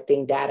on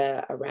collecting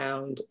data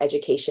around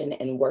education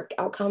and work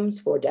outcomes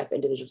for deaf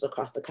individuals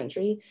across the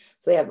country.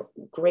 So they have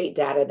great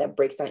data that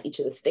breaks down each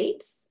of the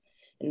states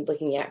and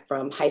looking at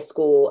from high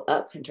school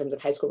up in terms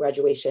of high school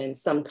graduation,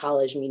 some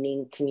college,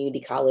 meaning community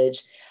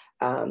college,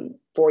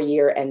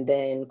 4-year, and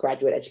then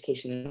graduate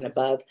education and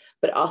above,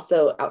 but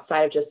also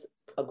outside of just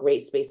a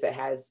great space that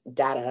has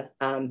data,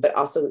 but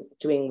also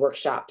doing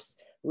workshops,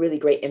 really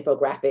great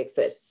infographics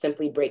that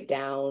simply break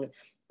down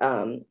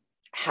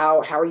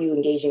how are you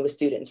engaging with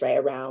students, right?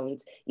 Around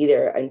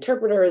either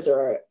interpreters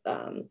or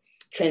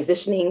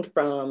transitioning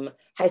from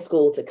high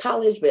school to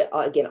college, but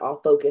again,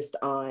 all focused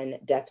on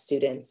deaf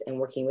students and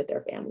working with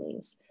their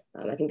families.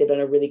 I think they've done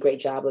a really great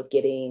job of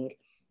getting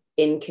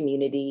in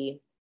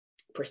community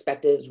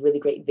perspectives, really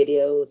great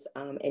videos,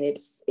 and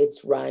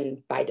it's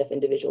run by deaf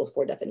individuals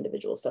for deaf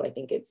individuals. So I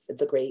think it's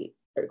a great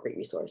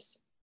resource.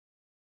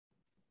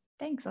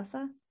 Thanks,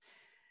 Lissa.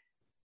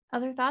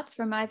 Other thoughts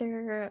from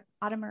either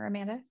Autumn or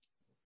Amanda?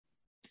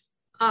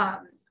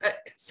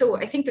 So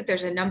I think that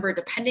there's a number,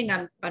 depending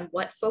on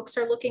what folks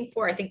are looking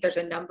for, I think there's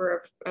a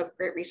number of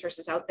great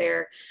resources out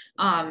there.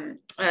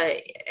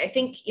 I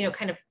think, you know,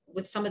 kind of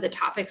with some of the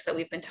topics that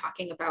we've been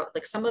talking about,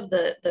 like some of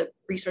the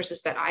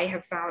resources that I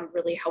have found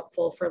really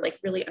helpful for like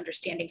really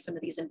understanding some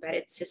of these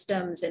embedded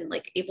systems and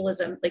like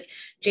ableism, like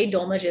Jay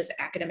Dolmage's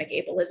Academic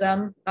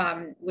Ableism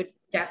would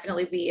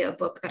definitely be a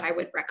book that I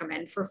would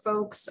recommend for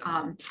folks.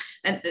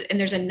 And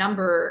there's a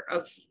number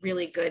of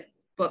really good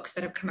books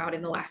that have come out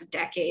in the last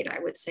decade, I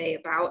would say,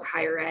 about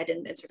higher ed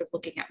and sort of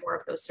looking at more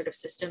of those sort of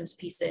systems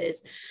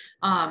pieces.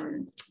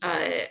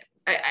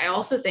 I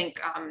also think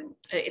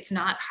it's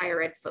not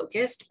higher ed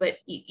focused, but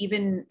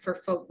even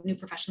for new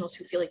professionals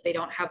who feel like they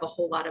don't have a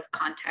whole lot of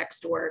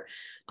context or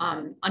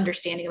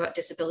understanding about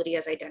disability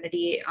as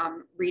identity,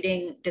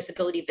 reading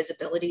Disability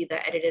Visibility,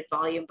 the edited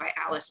volume by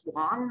Alice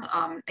Wong,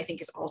 I think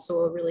is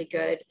also a really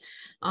good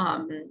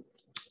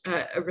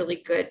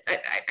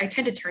I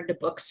tend to turn to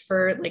books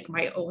for like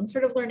my own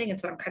sort of learning. And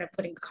so I'm kind of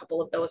putting a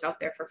couple of those out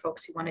there for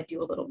folks who want to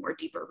do a little more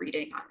deeper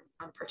reading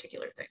on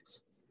particular things.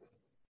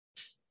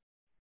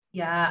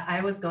 Yeah, I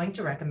was going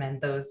to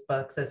recommend those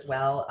books as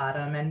well,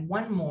 Autumn. And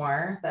one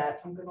more that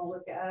I'm going to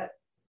look at,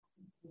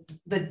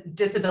 the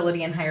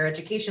Disability in Higher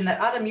Education, that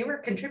Autumn, you were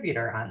a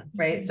contributor on,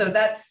 right? So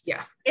that's,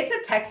 yeah, it's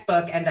a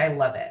textbook and I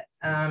love it.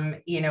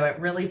 You know, it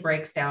really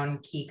breaks down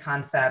key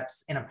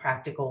concepts in a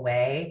practical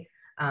way.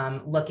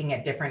 Looking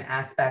at different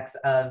aspects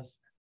of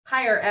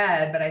higher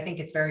ed, but I think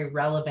it's very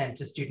relevant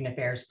to student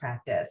affairs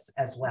practice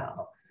as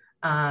well.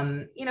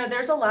 You know,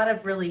 there's a lot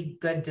of really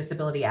good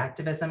disability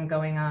activism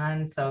going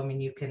on. So, I mean,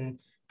 you can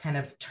kind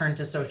of turn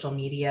to social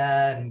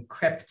media and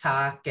Crip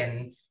Talk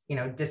and, you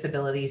know,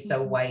 disability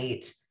so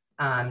white,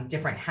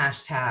 different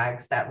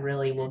hashtags that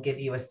really will give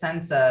you a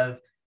sense of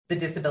the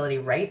disability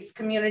rights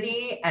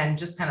community and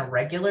just kind of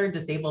regular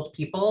disabled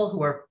people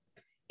who are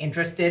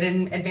interested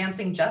in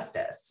advancing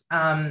justice.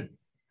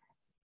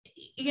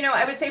 You know,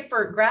 I would say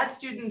for grad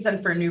students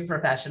and for new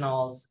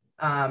professionals,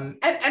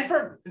 and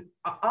for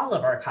all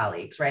of our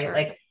colleagues, right? Sure.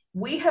 Like,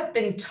 we have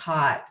been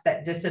taught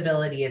that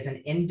disability is an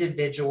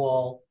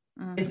individual,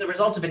 is the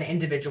result of an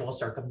individual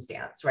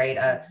circumstance, right?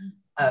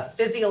 A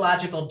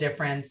physiological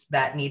difference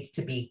that needs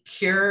to be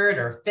cured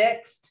or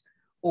fixed,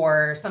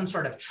 or some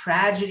sort of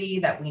tragedy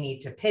that we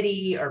need to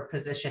pity or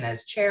position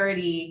as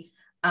charity.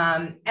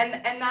 And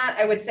that,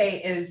 I would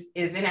say, is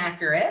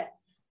inaccurate.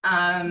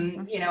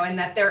 You know, and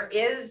that there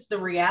is the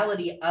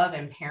reality of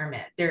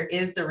impairment. There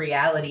is the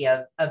reality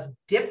of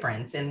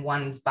difference in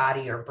one's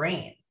body or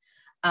brain.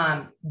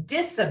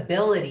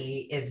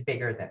 Disability is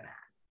bigger than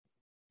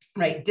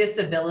that, right?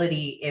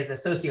 Disability is a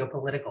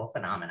socio-political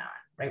phenomenon,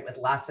 right? With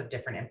lots of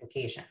different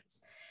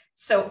implications.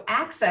 So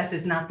access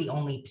is not the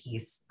only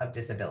piece of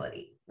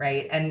disability,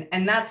 right?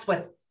 And that's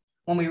what,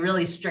 when we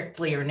really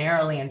strictly or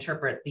narrowly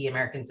interpret the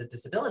Americans with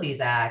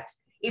Disabilities Act,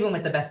 even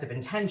with the best of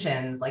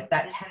intentions, like,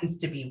 that tends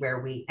to be where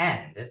we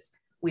end, is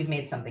we've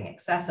made something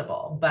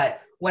accessible.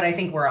 But what I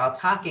think we're all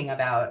talking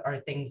about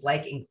are things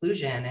like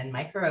inclusion and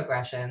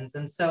microaggressions.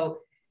 And so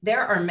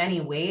there are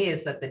many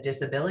ways that the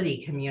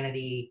disability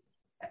community,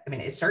 I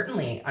mean, is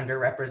certainly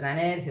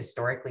underrepresented,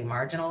 historically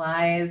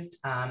marginalized,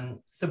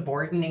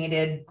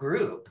 subordinated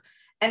group.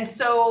 And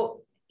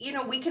so, you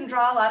know, we can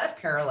draw a lot of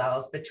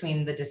parallels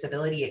between the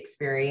disability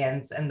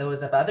experience and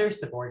those of other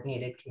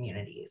subordinated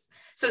communities.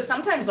 So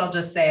sometimes I'll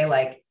just say,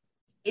 like,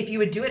 if you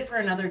would do it for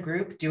another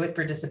group, do it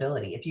for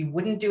disability. If you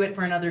wouldn't do it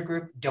for another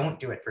group, don't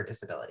do it for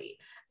disability.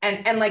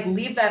 And like,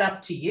 leave that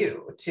up to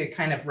you to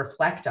kind of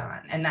reflect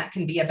on. And that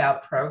can be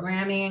about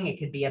programming. It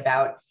could be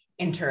about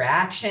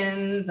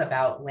interactions,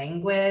 about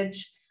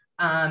language.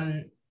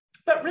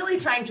 But really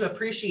trying to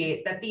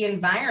appreciate that the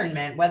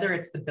environment, whether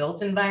it's the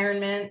built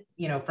environment,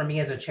 you know, for me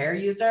as a chair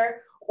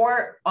user,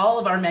 or all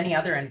of our many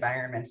other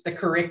environments, the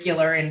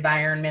curricular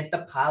environment,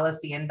 the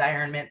policy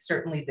environment,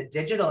 certainly the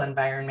digital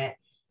environment,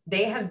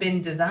 they have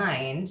been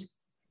designed,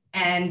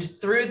 and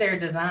through their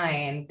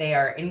design, they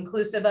are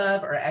inclusive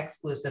of or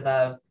exclusive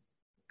of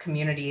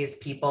communities,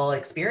 people,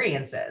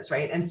 experiences,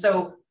 right? And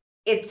so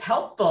it's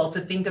helpful to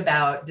think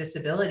about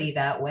disability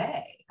that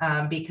way,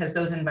 because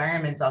those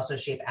environments also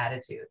shape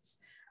attitudes.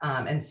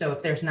 And so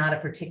if there's not a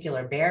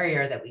particular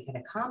barrier that we can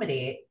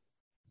accommodate,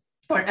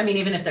 or, I mean,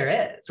 even if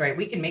there is, right,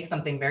 we can make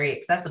something very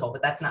accessible,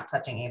 but that's not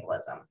touching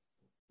ableism,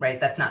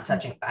 right? That's not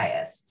touching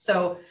bias.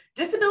 So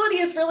disability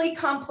is really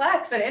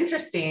complex and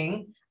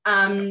interesting.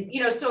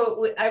 You know,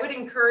 so I would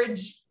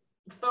encourage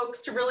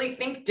folks to really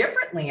think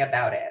differently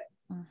about it.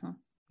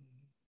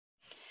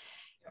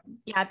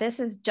 Yeah, this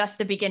is just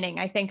the beginning,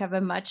 I think, of a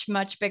much,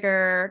 much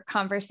bigger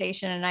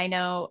conversation. And I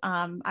know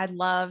I'd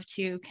love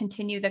to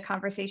continue the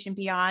conversation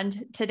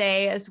beyond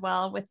today as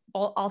well with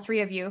all three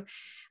of you.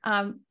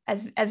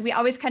 As we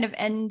always kind of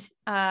end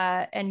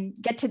and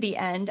get to the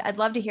end, I'd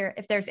love to hear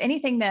if there's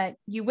anything that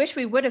you wish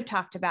we would have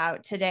talked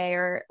about today,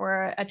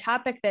 or a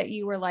topic that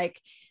you were like,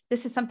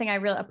 this is something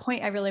a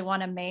point I really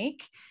want to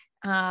make.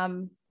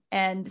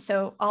 And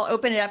so I'll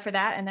open it up for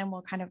that, and then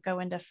we'll kind of go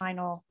into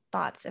final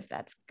thoughts, if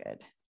that's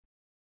good.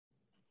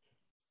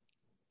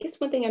 I guess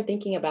one thing I'm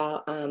thinking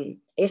about, I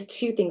guess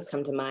two things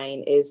come to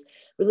mind, is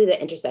really the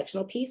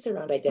intersectional piece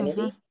around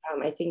identity.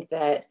 I think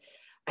that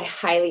I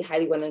highly,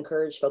 highly want to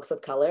encourage folks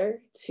of color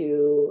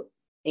to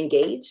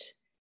engage,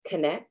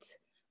 connect.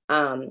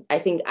 I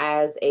think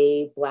as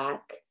a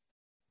Black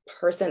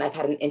person, I've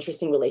had an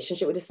interesting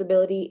relationship with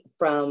disability,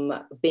 from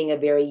being a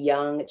very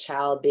young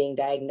child, being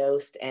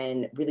diagnosed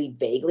and really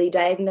vaguely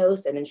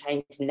diagnosed, and then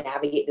trying to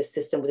navigate the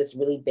system with this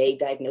really vague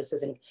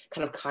diagnosis, and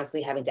kind of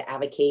constantly having to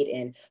advocate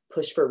and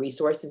push for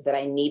resources that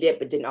I needed,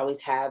 but didn't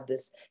always have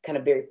this kind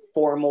of very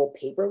formal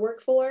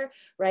paperwork for,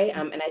 right?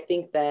 And I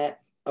think that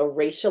a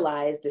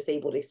racialized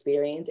disabled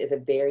experience is a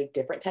very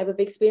different type of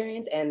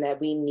experience, and that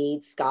we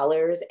need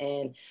scholars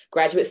and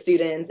graduate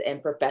students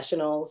and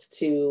professionals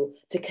to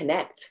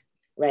connect,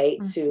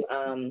 right? To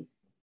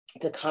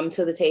come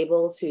to the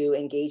table, to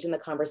engage in the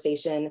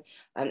conversation.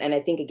 And I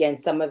think, again,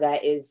 some of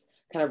that is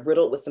kind of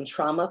riddled with some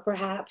trauma,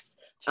 perhaps.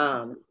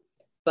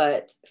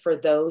 But for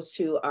those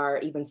who are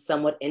even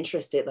somewhat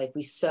interested, like,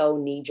 we so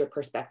need your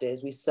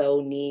perspectives. We so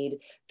need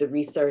the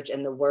research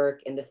and the work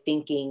and the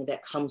thinking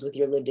that comes with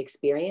your lived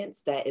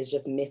experience that is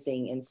just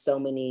missing in so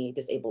many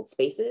disabled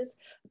spaces,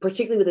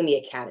 particularly within the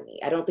academy.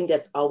 I don't think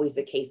that's always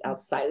the case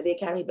outside of the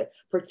academy, but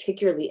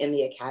particularly in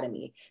the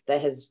academy,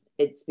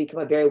 it's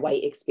become a very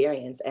white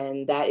experience,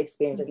 and that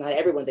experience is not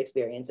everyone's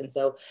experience. And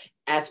so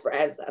as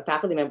a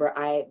faculty member,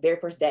 very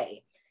first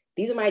day,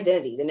 these are my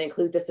identities, and it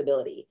includes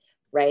disability.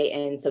 Right.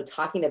 And so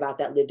talking about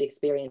that lived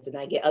experience, and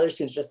I get other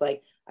students just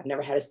like, I've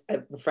never had a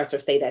professor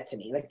say that to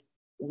me. Like,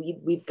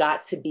 we've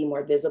got to be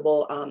more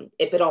visible,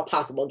 if at all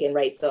possible, again,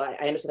 right? So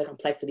I understand the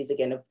complexities,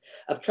 again,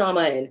 of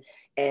trauma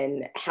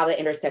and how that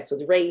intersects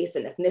with race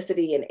and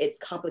ethnicity, and it's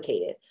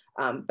complicated.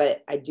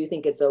 But I do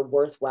think it's a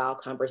worthwhile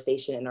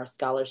conversation, and our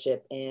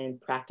scholarship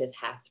and practice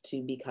have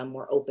to become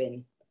more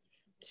open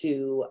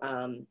to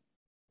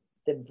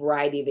the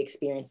variety of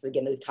experiences,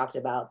 again, that we've talked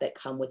about that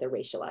come with a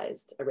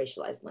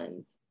racialized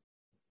lens.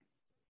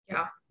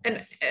 Yeah,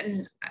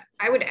 and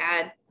I would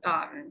add,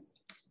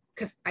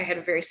 because I had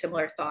a very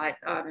similar thought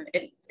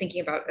in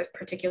thinking about,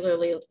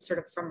 particularly sort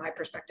of from my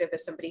perspective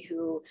as somebody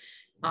who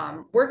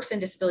works in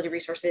disability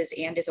resources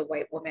and is a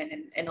white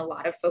woman, and a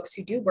lot of folks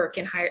who do work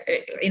in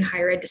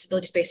higher ed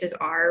disability spaces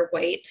are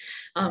white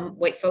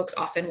folks,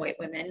 often white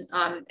women,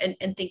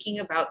 and thinking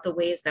about the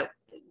ways that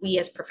we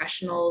as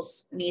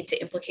professionals need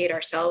to implicate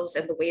ourselves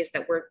and the ways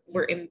that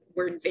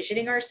we're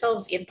envisioning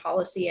ourselves in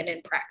policy and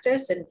in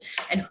practice,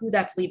 and who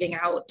that's leaving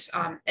out.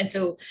 And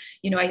so,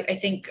 I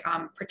think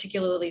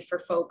particularly for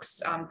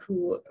folks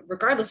who,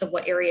 regardless of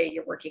what area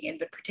you're working in,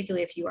 but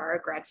particularly if you are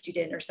a grad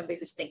student or somebody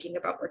who's thinking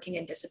about working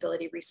in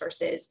disability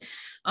resources,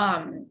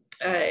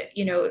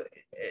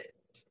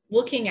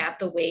 looking at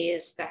the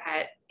ways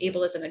that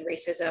ableism and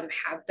racism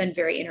have been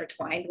very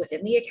intertwined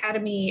within the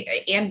academy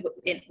and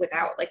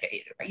without,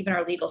 like, even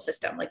our legal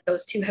system, like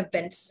those two have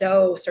been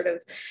so sort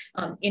of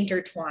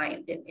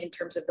intertwined in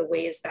terms of the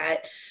ways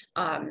that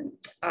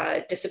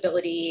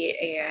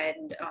disability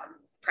and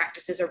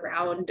practices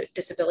around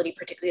disability,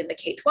 particularly in the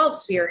K-12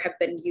 sphere, have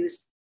been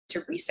used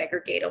to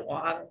resegregate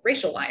along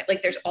racial lines.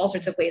 Like, there's all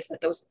sorts of ways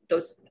that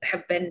those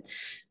have been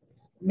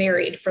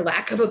married, for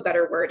lack of a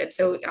better word. And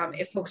so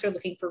if folks are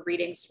looking for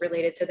readings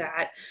related to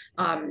that,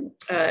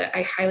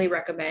 I highly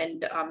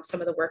recommend some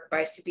of the work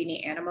by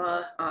Subini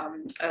Anima,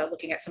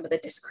 looking at some of the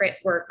discrit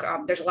work.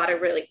 There's a lot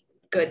of really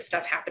good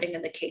stuff happening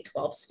in the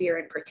K-12 sphere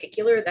in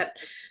particular that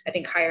I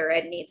think higher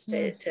ed needs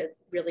to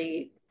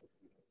really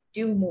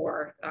do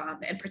more,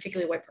 and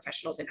particularly white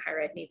professionals in higher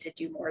ed need to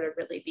do more to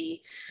really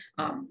be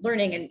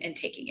learning and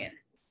taking in.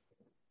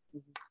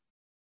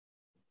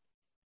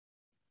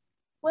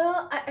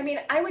 Well, I mean,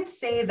 I would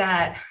say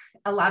that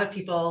a lot of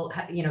people,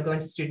 go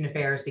into student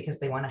affairs because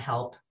they want to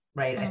help,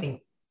 right? I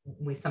think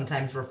we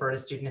sometimes refer to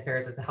student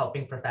affairs as a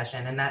helping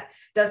profession, and that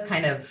does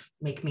kind of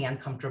make me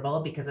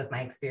uncomfortable because of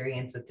my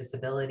experience with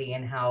disability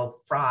and how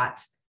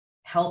fraught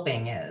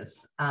helping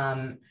is.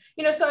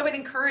 So I would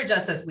encourage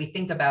us, as we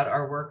think about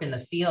our work in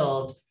the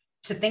field,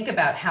 to think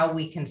about how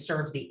we can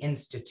serve the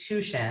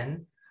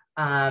institution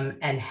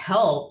and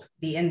help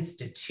the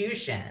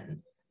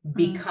institution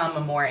become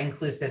a more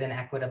inclusive and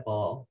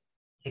equitable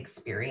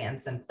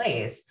experience and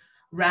place,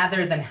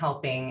 rather than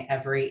helping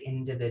every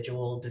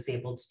individual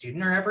disabled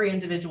student or every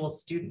individual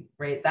student,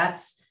 right?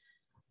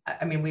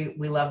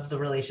 We love the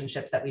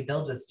relationships that we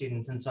build with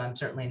students. And so I'm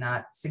certainly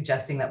not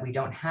suggesting that we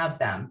don't have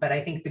them, but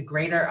I think the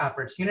greater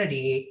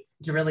opportunity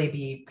to really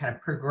be kind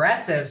of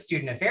progressive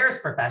student affairs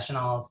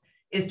professionals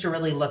is to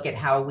really look at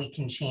how we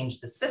can change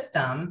the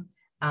system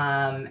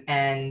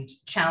and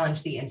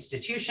challenge the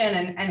institution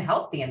and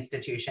help the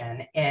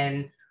institution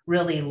in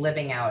really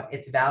living out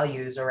its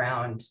values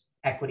around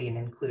equity and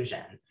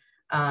inclusion.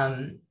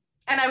 And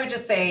I would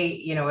just say,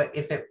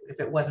 if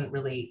it wasn't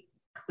really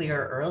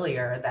clear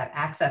earlier, that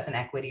access and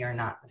equity are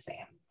not the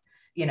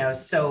same.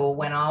 So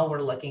when all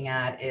we're looking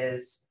at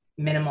is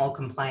minimal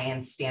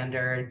compliance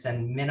standards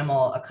and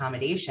minimal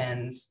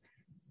accommodations,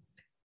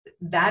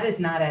 that is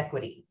not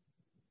equity.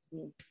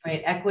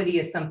 Right? Equity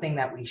is something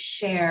that we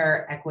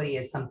share. Equity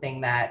is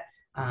something that,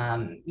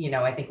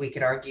 I think we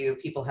could argue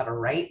people have a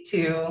right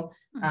to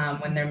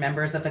when they're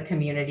members of a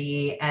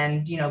community.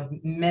 And,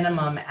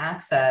 minimum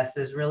access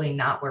is really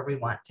not where we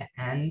want to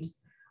end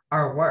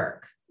our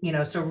work.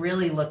 So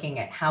really looking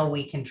at how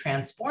we can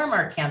transform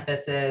our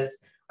campuses,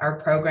 our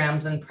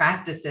programs and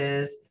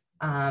practices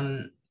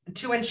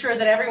to ensure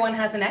that everyone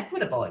has an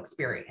equitable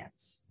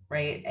experience,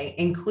 right?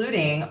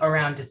 Including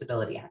around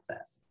disability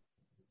access.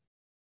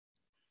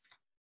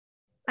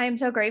 I am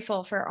so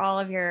grateful for all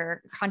of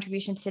your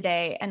contributions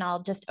today, and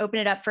I'll just open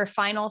it up for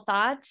final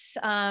thoughts,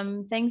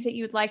 things that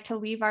you would like to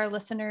leave our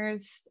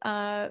listeners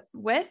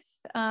with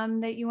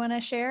that you want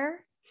to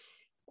share,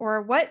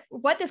 or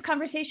what this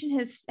conversation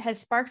has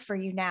sparked for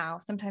you now.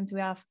 Sometimes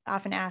we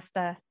often ask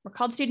we're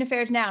called student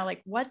affairs now,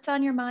 like, what's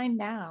on your mind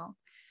now?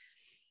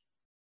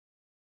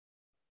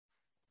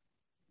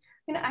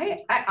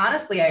 I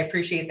honestly, I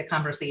appreciate the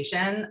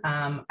conversation.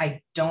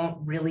 I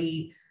don't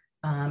really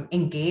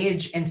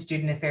engage in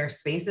student affairs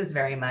spaces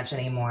very much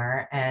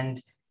anymore.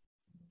 And,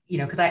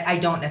 because I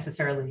don't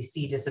necessarily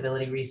see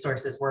disability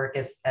resources work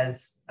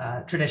as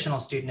traditional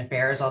student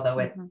affairs, although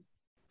it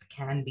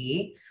can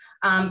be.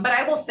 But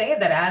I will say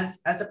that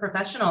as a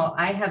professional,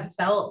 I have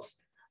felt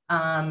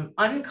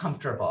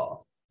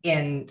uncomfortable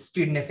in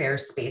student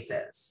affairs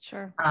spaces.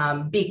 Sure.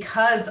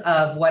 Because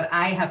of what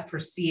I have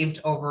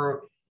perceived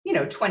over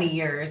 20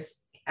 years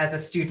as a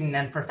student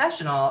and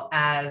professional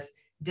as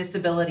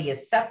disability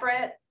is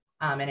separate,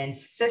 an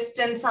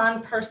insistence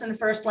on person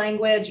first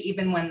language,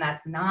 even when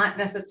that's not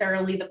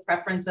necessarily the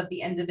preference of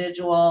the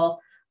individual.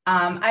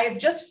 I've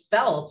just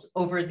felt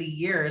over the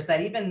years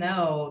that even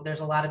though there's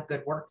a lot of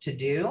good work to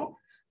do,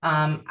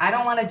 I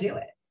don't want to do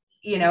it,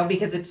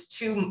 because it's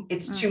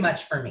too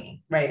much for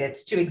me, right?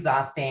 It's too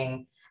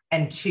exhausting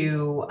and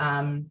too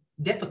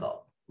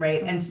difficult,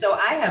 right? And so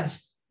I have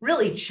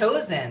really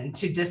chosen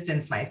to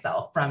distance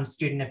myself from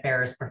student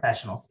affairs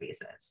professional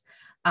spaces.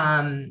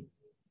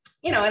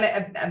 You know,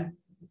 and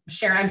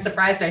I'm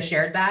surprised I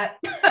shared that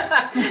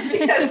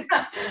because,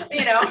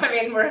 you know,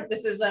 I mean,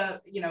 this is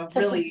a, you know,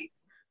 really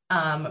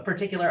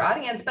particular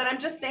audience, but I'm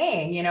just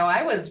saying, you know,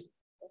 I was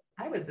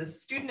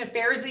as student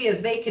affairsy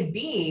as they could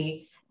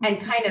be, and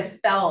kind of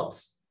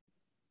felt,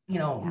 you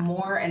know,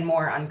 more and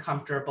more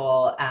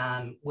uncomfortable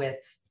with,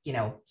 you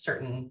know,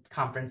 certain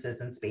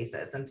conferences and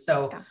spaces. And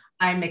so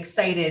I'm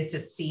excited to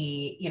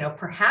see, you know,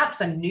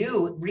 perhaps a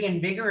new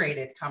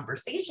reinvigorated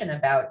conversation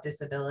about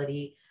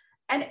disability.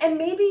 And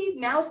maybe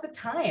now's the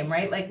time,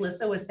 right? Like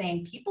Lissa was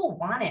saying, people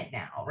want it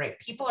now, right?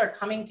 People are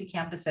coming to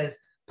campuses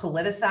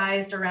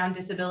politicized around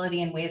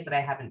disability in ways that I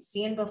haven't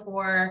seen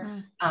before,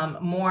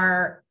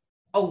 more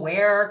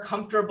aware,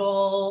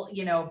 comfortable,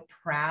 you know,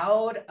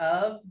 proud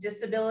of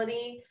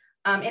disability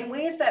in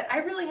ways that I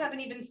really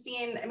haven't even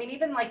seen. I mean,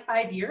 even like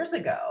 5 years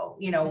ago,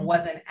 you know,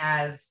 wasn't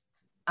as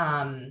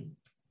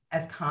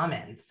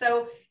common.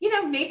 So, you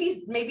know,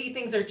 maybe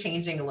things are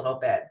changing a little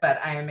bit, but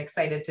I am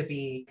excited to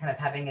be kind of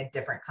having a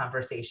different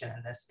conversation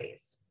in this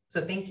space.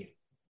 So thank you.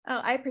 Oh,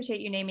 I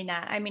appreciate you naming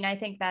that. I mean, I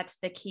think that's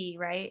the key,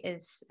 right?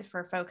 Is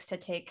for folks to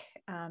take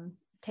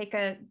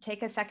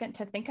a second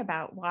to think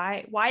about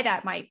why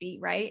that might be,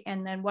 right?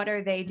 And then what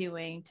are they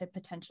doing to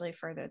potentially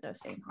further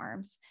those same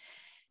harms?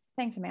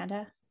 Thanks,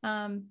 Amanda.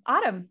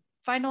 Autumn,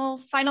 final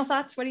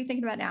thoughts. What are you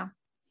thinking about now?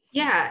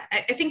 Yeah,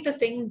 I think the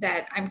thing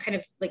that I'm kind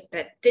of like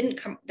that didn't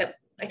come, that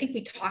I think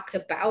we talked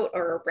about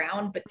or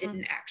around, but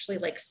didn't actually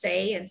like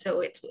say. And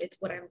so it's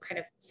what I'm kind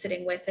of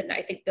sitting with. And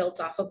I think builds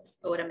off of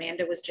what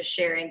Amanda was just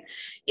sharing.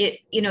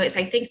 It, you know, is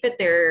I think that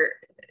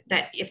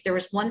if there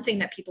was one thing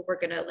that people were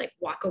going to like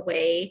walk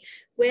away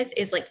with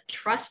is like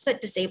trust that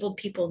disabled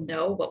people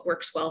know what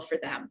works well for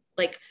them.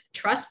 Like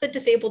trust that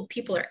disabled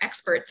people are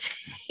experts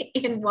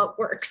in what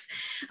works.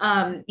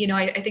 You know,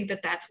 I think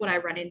that that's what I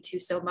run into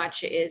so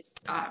much is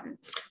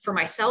for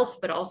myself,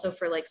 but also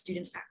for like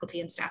students,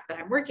 faculty, and staff that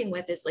I'm working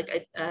with is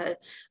like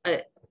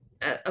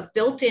a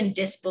built-in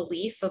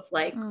disbelief of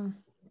like,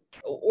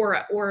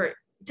 or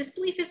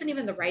disbelief isn't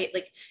even the right,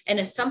 like an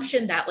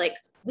assumption that like,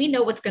 we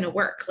know what's going to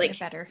work. Like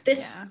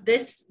this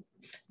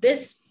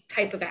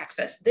type of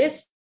access,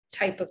 this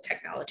type of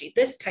technology,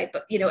 this type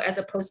of, you know, as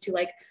opposed to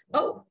like,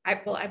 oh,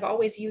 I've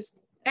always used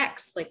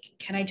X, like,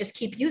 can I just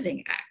keep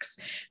using X?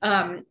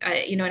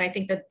 You know, and I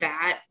think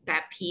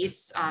that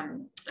piece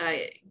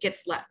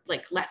gets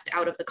left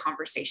out of the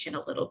conversation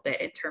a little bit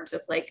in terms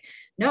of like,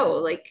 no,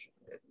 like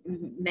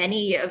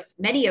many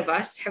of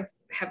us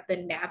have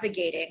been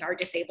navigating our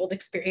disabled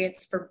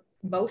experience for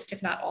most,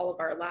 if not all of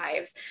our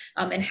lives,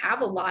 and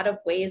have a lot of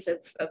ways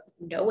of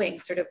knowing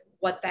sort of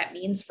what that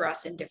means for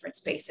us in different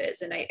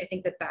spaces. And I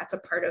think that that's a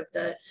part of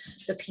the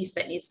piece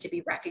that needs to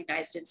be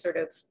recognized and sort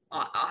of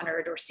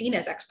honored or seen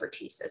as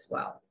expertise as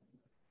well.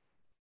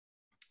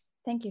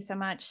 Thank you so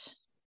much.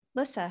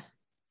 Lissa.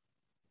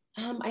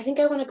 I think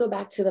I want to go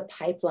back to the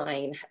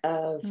pipeline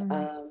of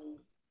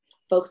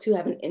folks who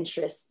have an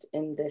interest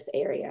in this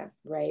area,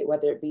 right?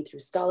 Whether it be through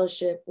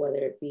scholarship, whether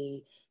it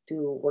be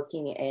through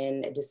working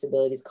in a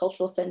disabilities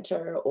cultural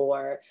center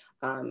or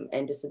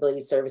and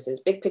disability services,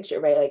 big picture,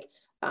 right? Like,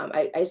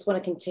 I just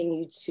want to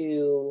continue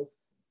to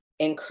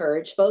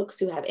encourage folks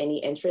who have any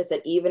interest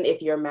that even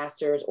if your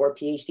master's or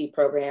PhD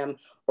program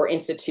or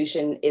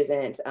institution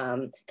isn't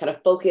kind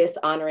of focused,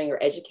 honoring,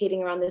 or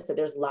educating around this, that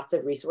there's lots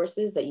of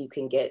resources that you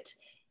can get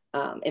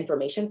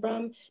information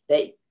from.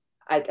 That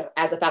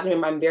as a faculty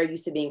member, I'm very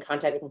used to being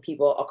contacted from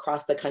people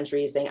across the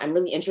country saying, I'm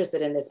really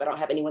interested in this, but I don't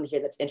have anyone here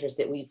that's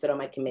interested. Will you sit on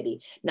my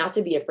committee? Not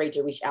to be afraid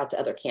to reach out to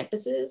other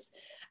campuses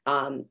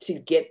to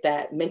get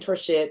that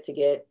mentorship, to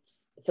get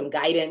some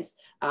guidance.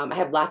 I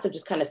have lots of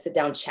just kind of sit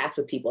down chats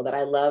with people that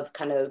I love,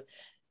 kind of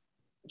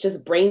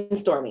just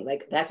brainstorming.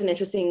 Like, that's an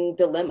interesting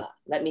dilemma.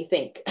 Let me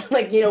think.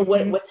 Like, you know,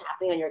 what's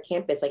happening on your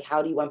campus? Like,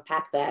 how do you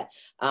unpack that?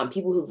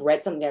 People who've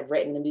read something I've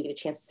written, and then we get a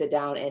chance to sit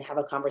down and have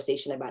a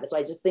conversation about it. So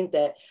I just think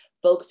that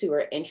folks who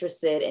are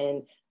interested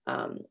in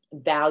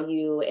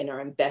value and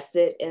are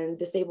invested in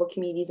disabled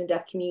communities and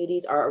deaf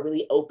communities are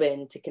really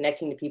open to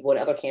connecting to people at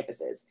other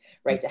campuses,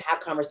 right? To have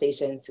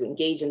conversations, to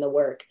engage in the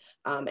work,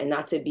 and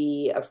not to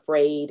be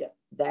afraid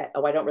that,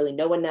 oh, I don't really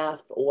know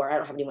enough, or I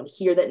don't have anyone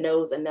here that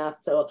knows enough,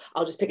 so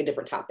I'll just pick a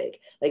different topic.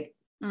 Like,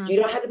 you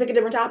don't have to pick a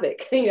different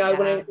topic. You know, I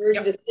want to encourage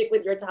you to stick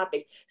with your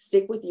topic,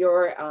 stick with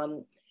your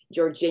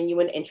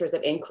genuine interest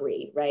of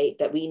inquiry, right?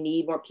 That we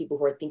need more people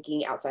who are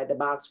thinking outside the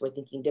box, who are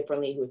thinking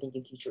differently, who are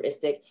thinking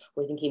futuristic,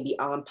 who are thinking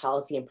beyond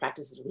policy and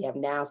practices we have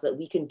now, so that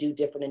we can do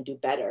different and do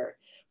better,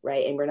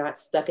 right? And we're not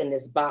stuck in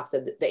this box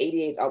that the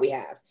ADA is all we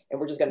have, and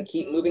we're just going to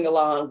keep moving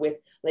along with,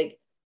 like,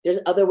 there's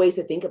other ways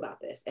to think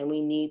about this, and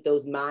we need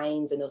those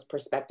minds and those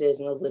perspectives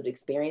and those lived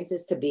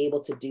experiences to be able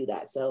to do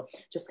that. So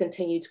just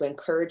continue to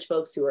encourage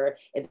folks who are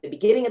at the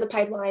beginning of the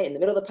pipeline, in the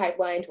middle of the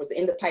pipeline, towards the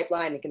end of the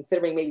pipeline, and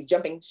considering maybe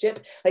jumping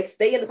ship, like,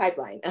 stay in the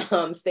pipeline,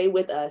 stay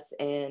with us,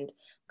 and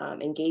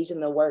engage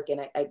in the work.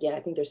 And I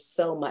think there's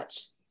so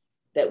much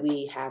that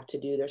we have to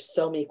do. There's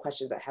so many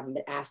questions that haven't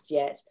been asked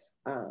yet.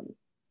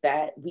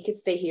 that we could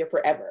stay here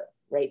forever,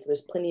 right? So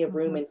there's plenty of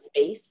room and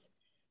space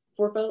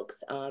for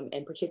folks,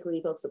 and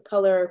particularly folks of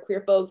color,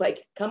 queer folks, like,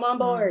 come on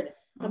board,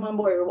 come on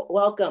board,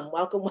 welcome,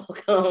 welcome,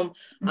 welcome.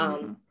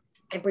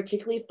 And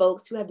particularly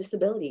folks who have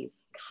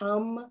disabilities,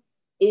 come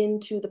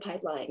into the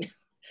pipeline,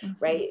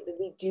 right?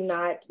 We do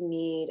not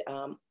need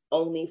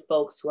only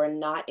folks who are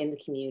not in the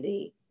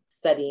community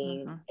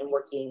studying and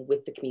working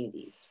with the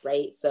communities,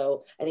 right?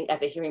 So I think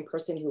as a hearing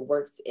person who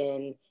works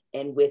in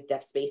and with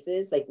deaf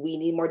spaces, like, we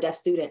need more deaf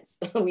students,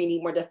 we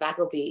need more deaf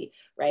faculty,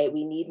 right?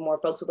 We need more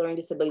folks with learning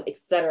disabilities, et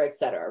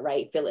cetera,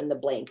 right? Fill in the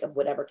blank of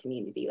whatever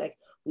community. Like,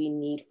 we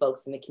need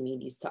folks in the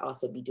communities to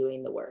also be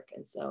doing the work.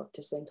 And so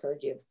just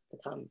encourage you to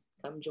come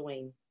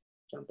join,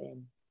 jump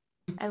in.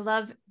 I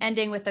love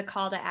ending with the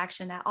call to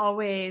action. That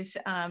always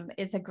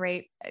is a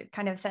great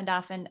kind of send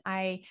off. And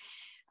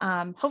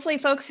hopefully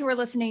folks who are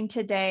listening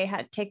today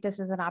take this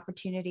as an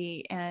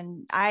opportunity.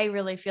 And I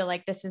really feel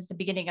like this is the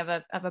beginning of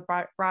a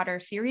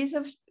broader series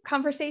of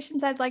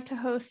conversations I'd like to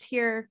host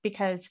here,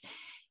 because,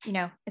 you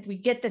know, as we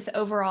get this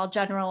overall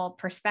general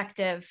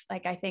perspective,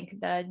 like, I think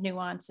the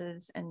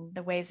nuances and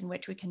the ways in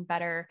which we can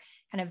better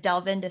kind of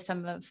delve into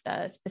some of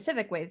the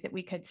specific ways that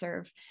we could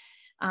serve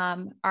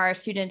our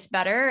students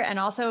better, and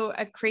also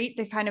create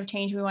the kind of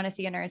change we want to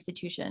see in our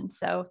institutions.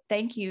 So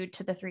thank you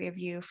to the three of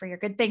you for your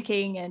good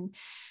thinking and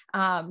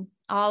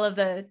all of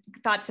the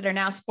thoughts that are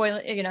now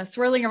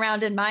swirling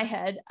around in my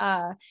head.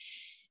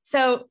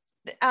 So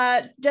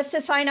just to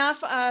sign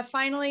off,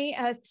 finally,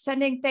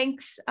 sending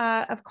thanks,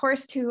 of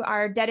course, to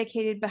our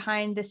dedicated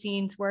behind the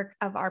scenes work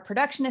of our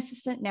production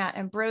assistant, Nat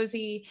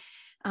Ambrosi,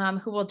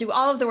 who will do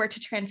all of the work to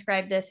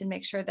transcribe this and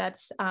make sure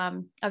that's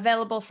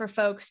available for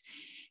folks.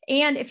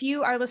 And if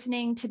you are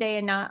listening today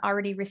and not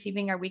already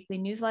receiving our weekly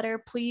newsletter,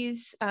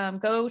 please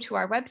go to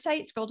our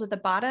website, scroll to the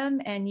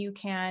bottom, and you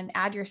can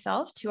add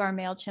yourself to our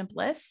MailChimp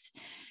list.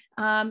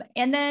 And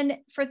then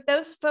for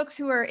those folks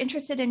who are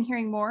interested in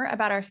hearing more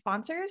about our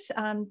sponsors,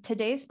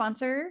 today's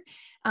sponsor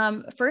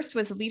first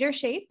was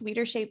LeaderShape.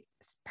 LeaderShape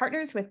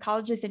partners with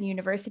colleges and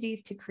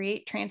universities to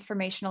create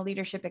transformational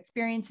leadership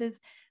experiences,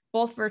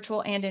 both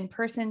virtual and in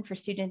person, for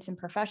students and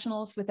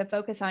professionals, with a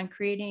focus on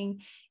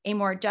creating a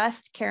more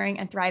just, caring,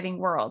 and thriving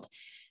world.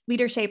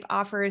 LeaderShape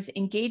offers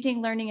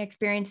engaging learning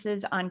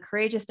experiences on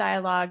courageous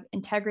dialogue,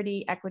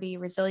 integrity, equity,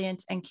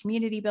 resilience, and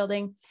community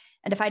building.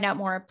 And to find out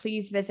more,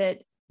 please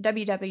visit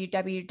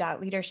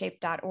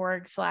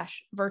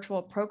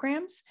www.leadershape.org/virtual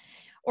programs,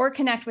 or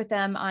connect with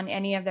them on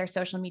any of their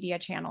social media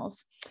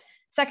channels.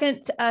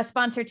 Second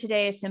sponsor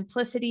today is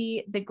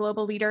Simplicity, the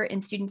global leader in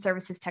student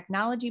services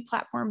technology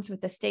platforms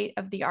with the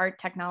state-of-the-art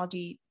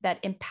technology that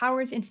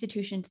empowers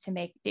institutions to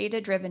make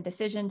data-driven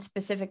decisions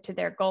specific to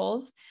their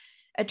goals.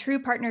 A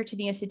true partner to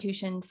the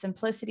institution,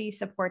 Simplicity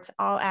supports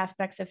all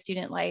aspects of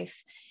student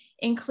life,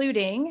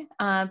 including,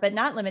 but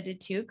not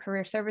limited to,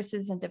 career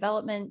services and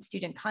development,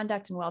 student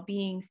conduct and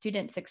well-being,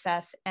 student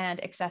success,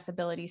 and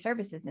accessibility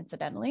services,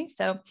 incidentally.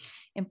 So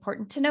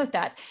important to note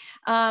that.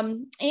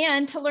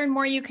 And to learn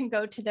more, you can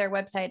go to their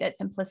website at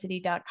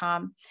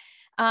simplicity.com.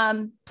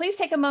 Please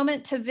take a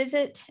moment to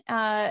visit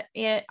our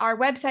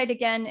website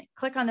again,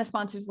 click on the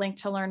sponsors link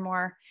to learn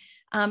more.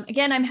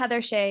 Again, I'm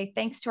Heather Shea.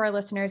 Thanks to our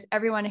listeners,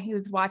 everyone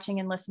who's watching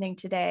and listening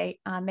today.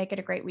 Make it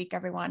a great week,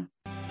 everyone.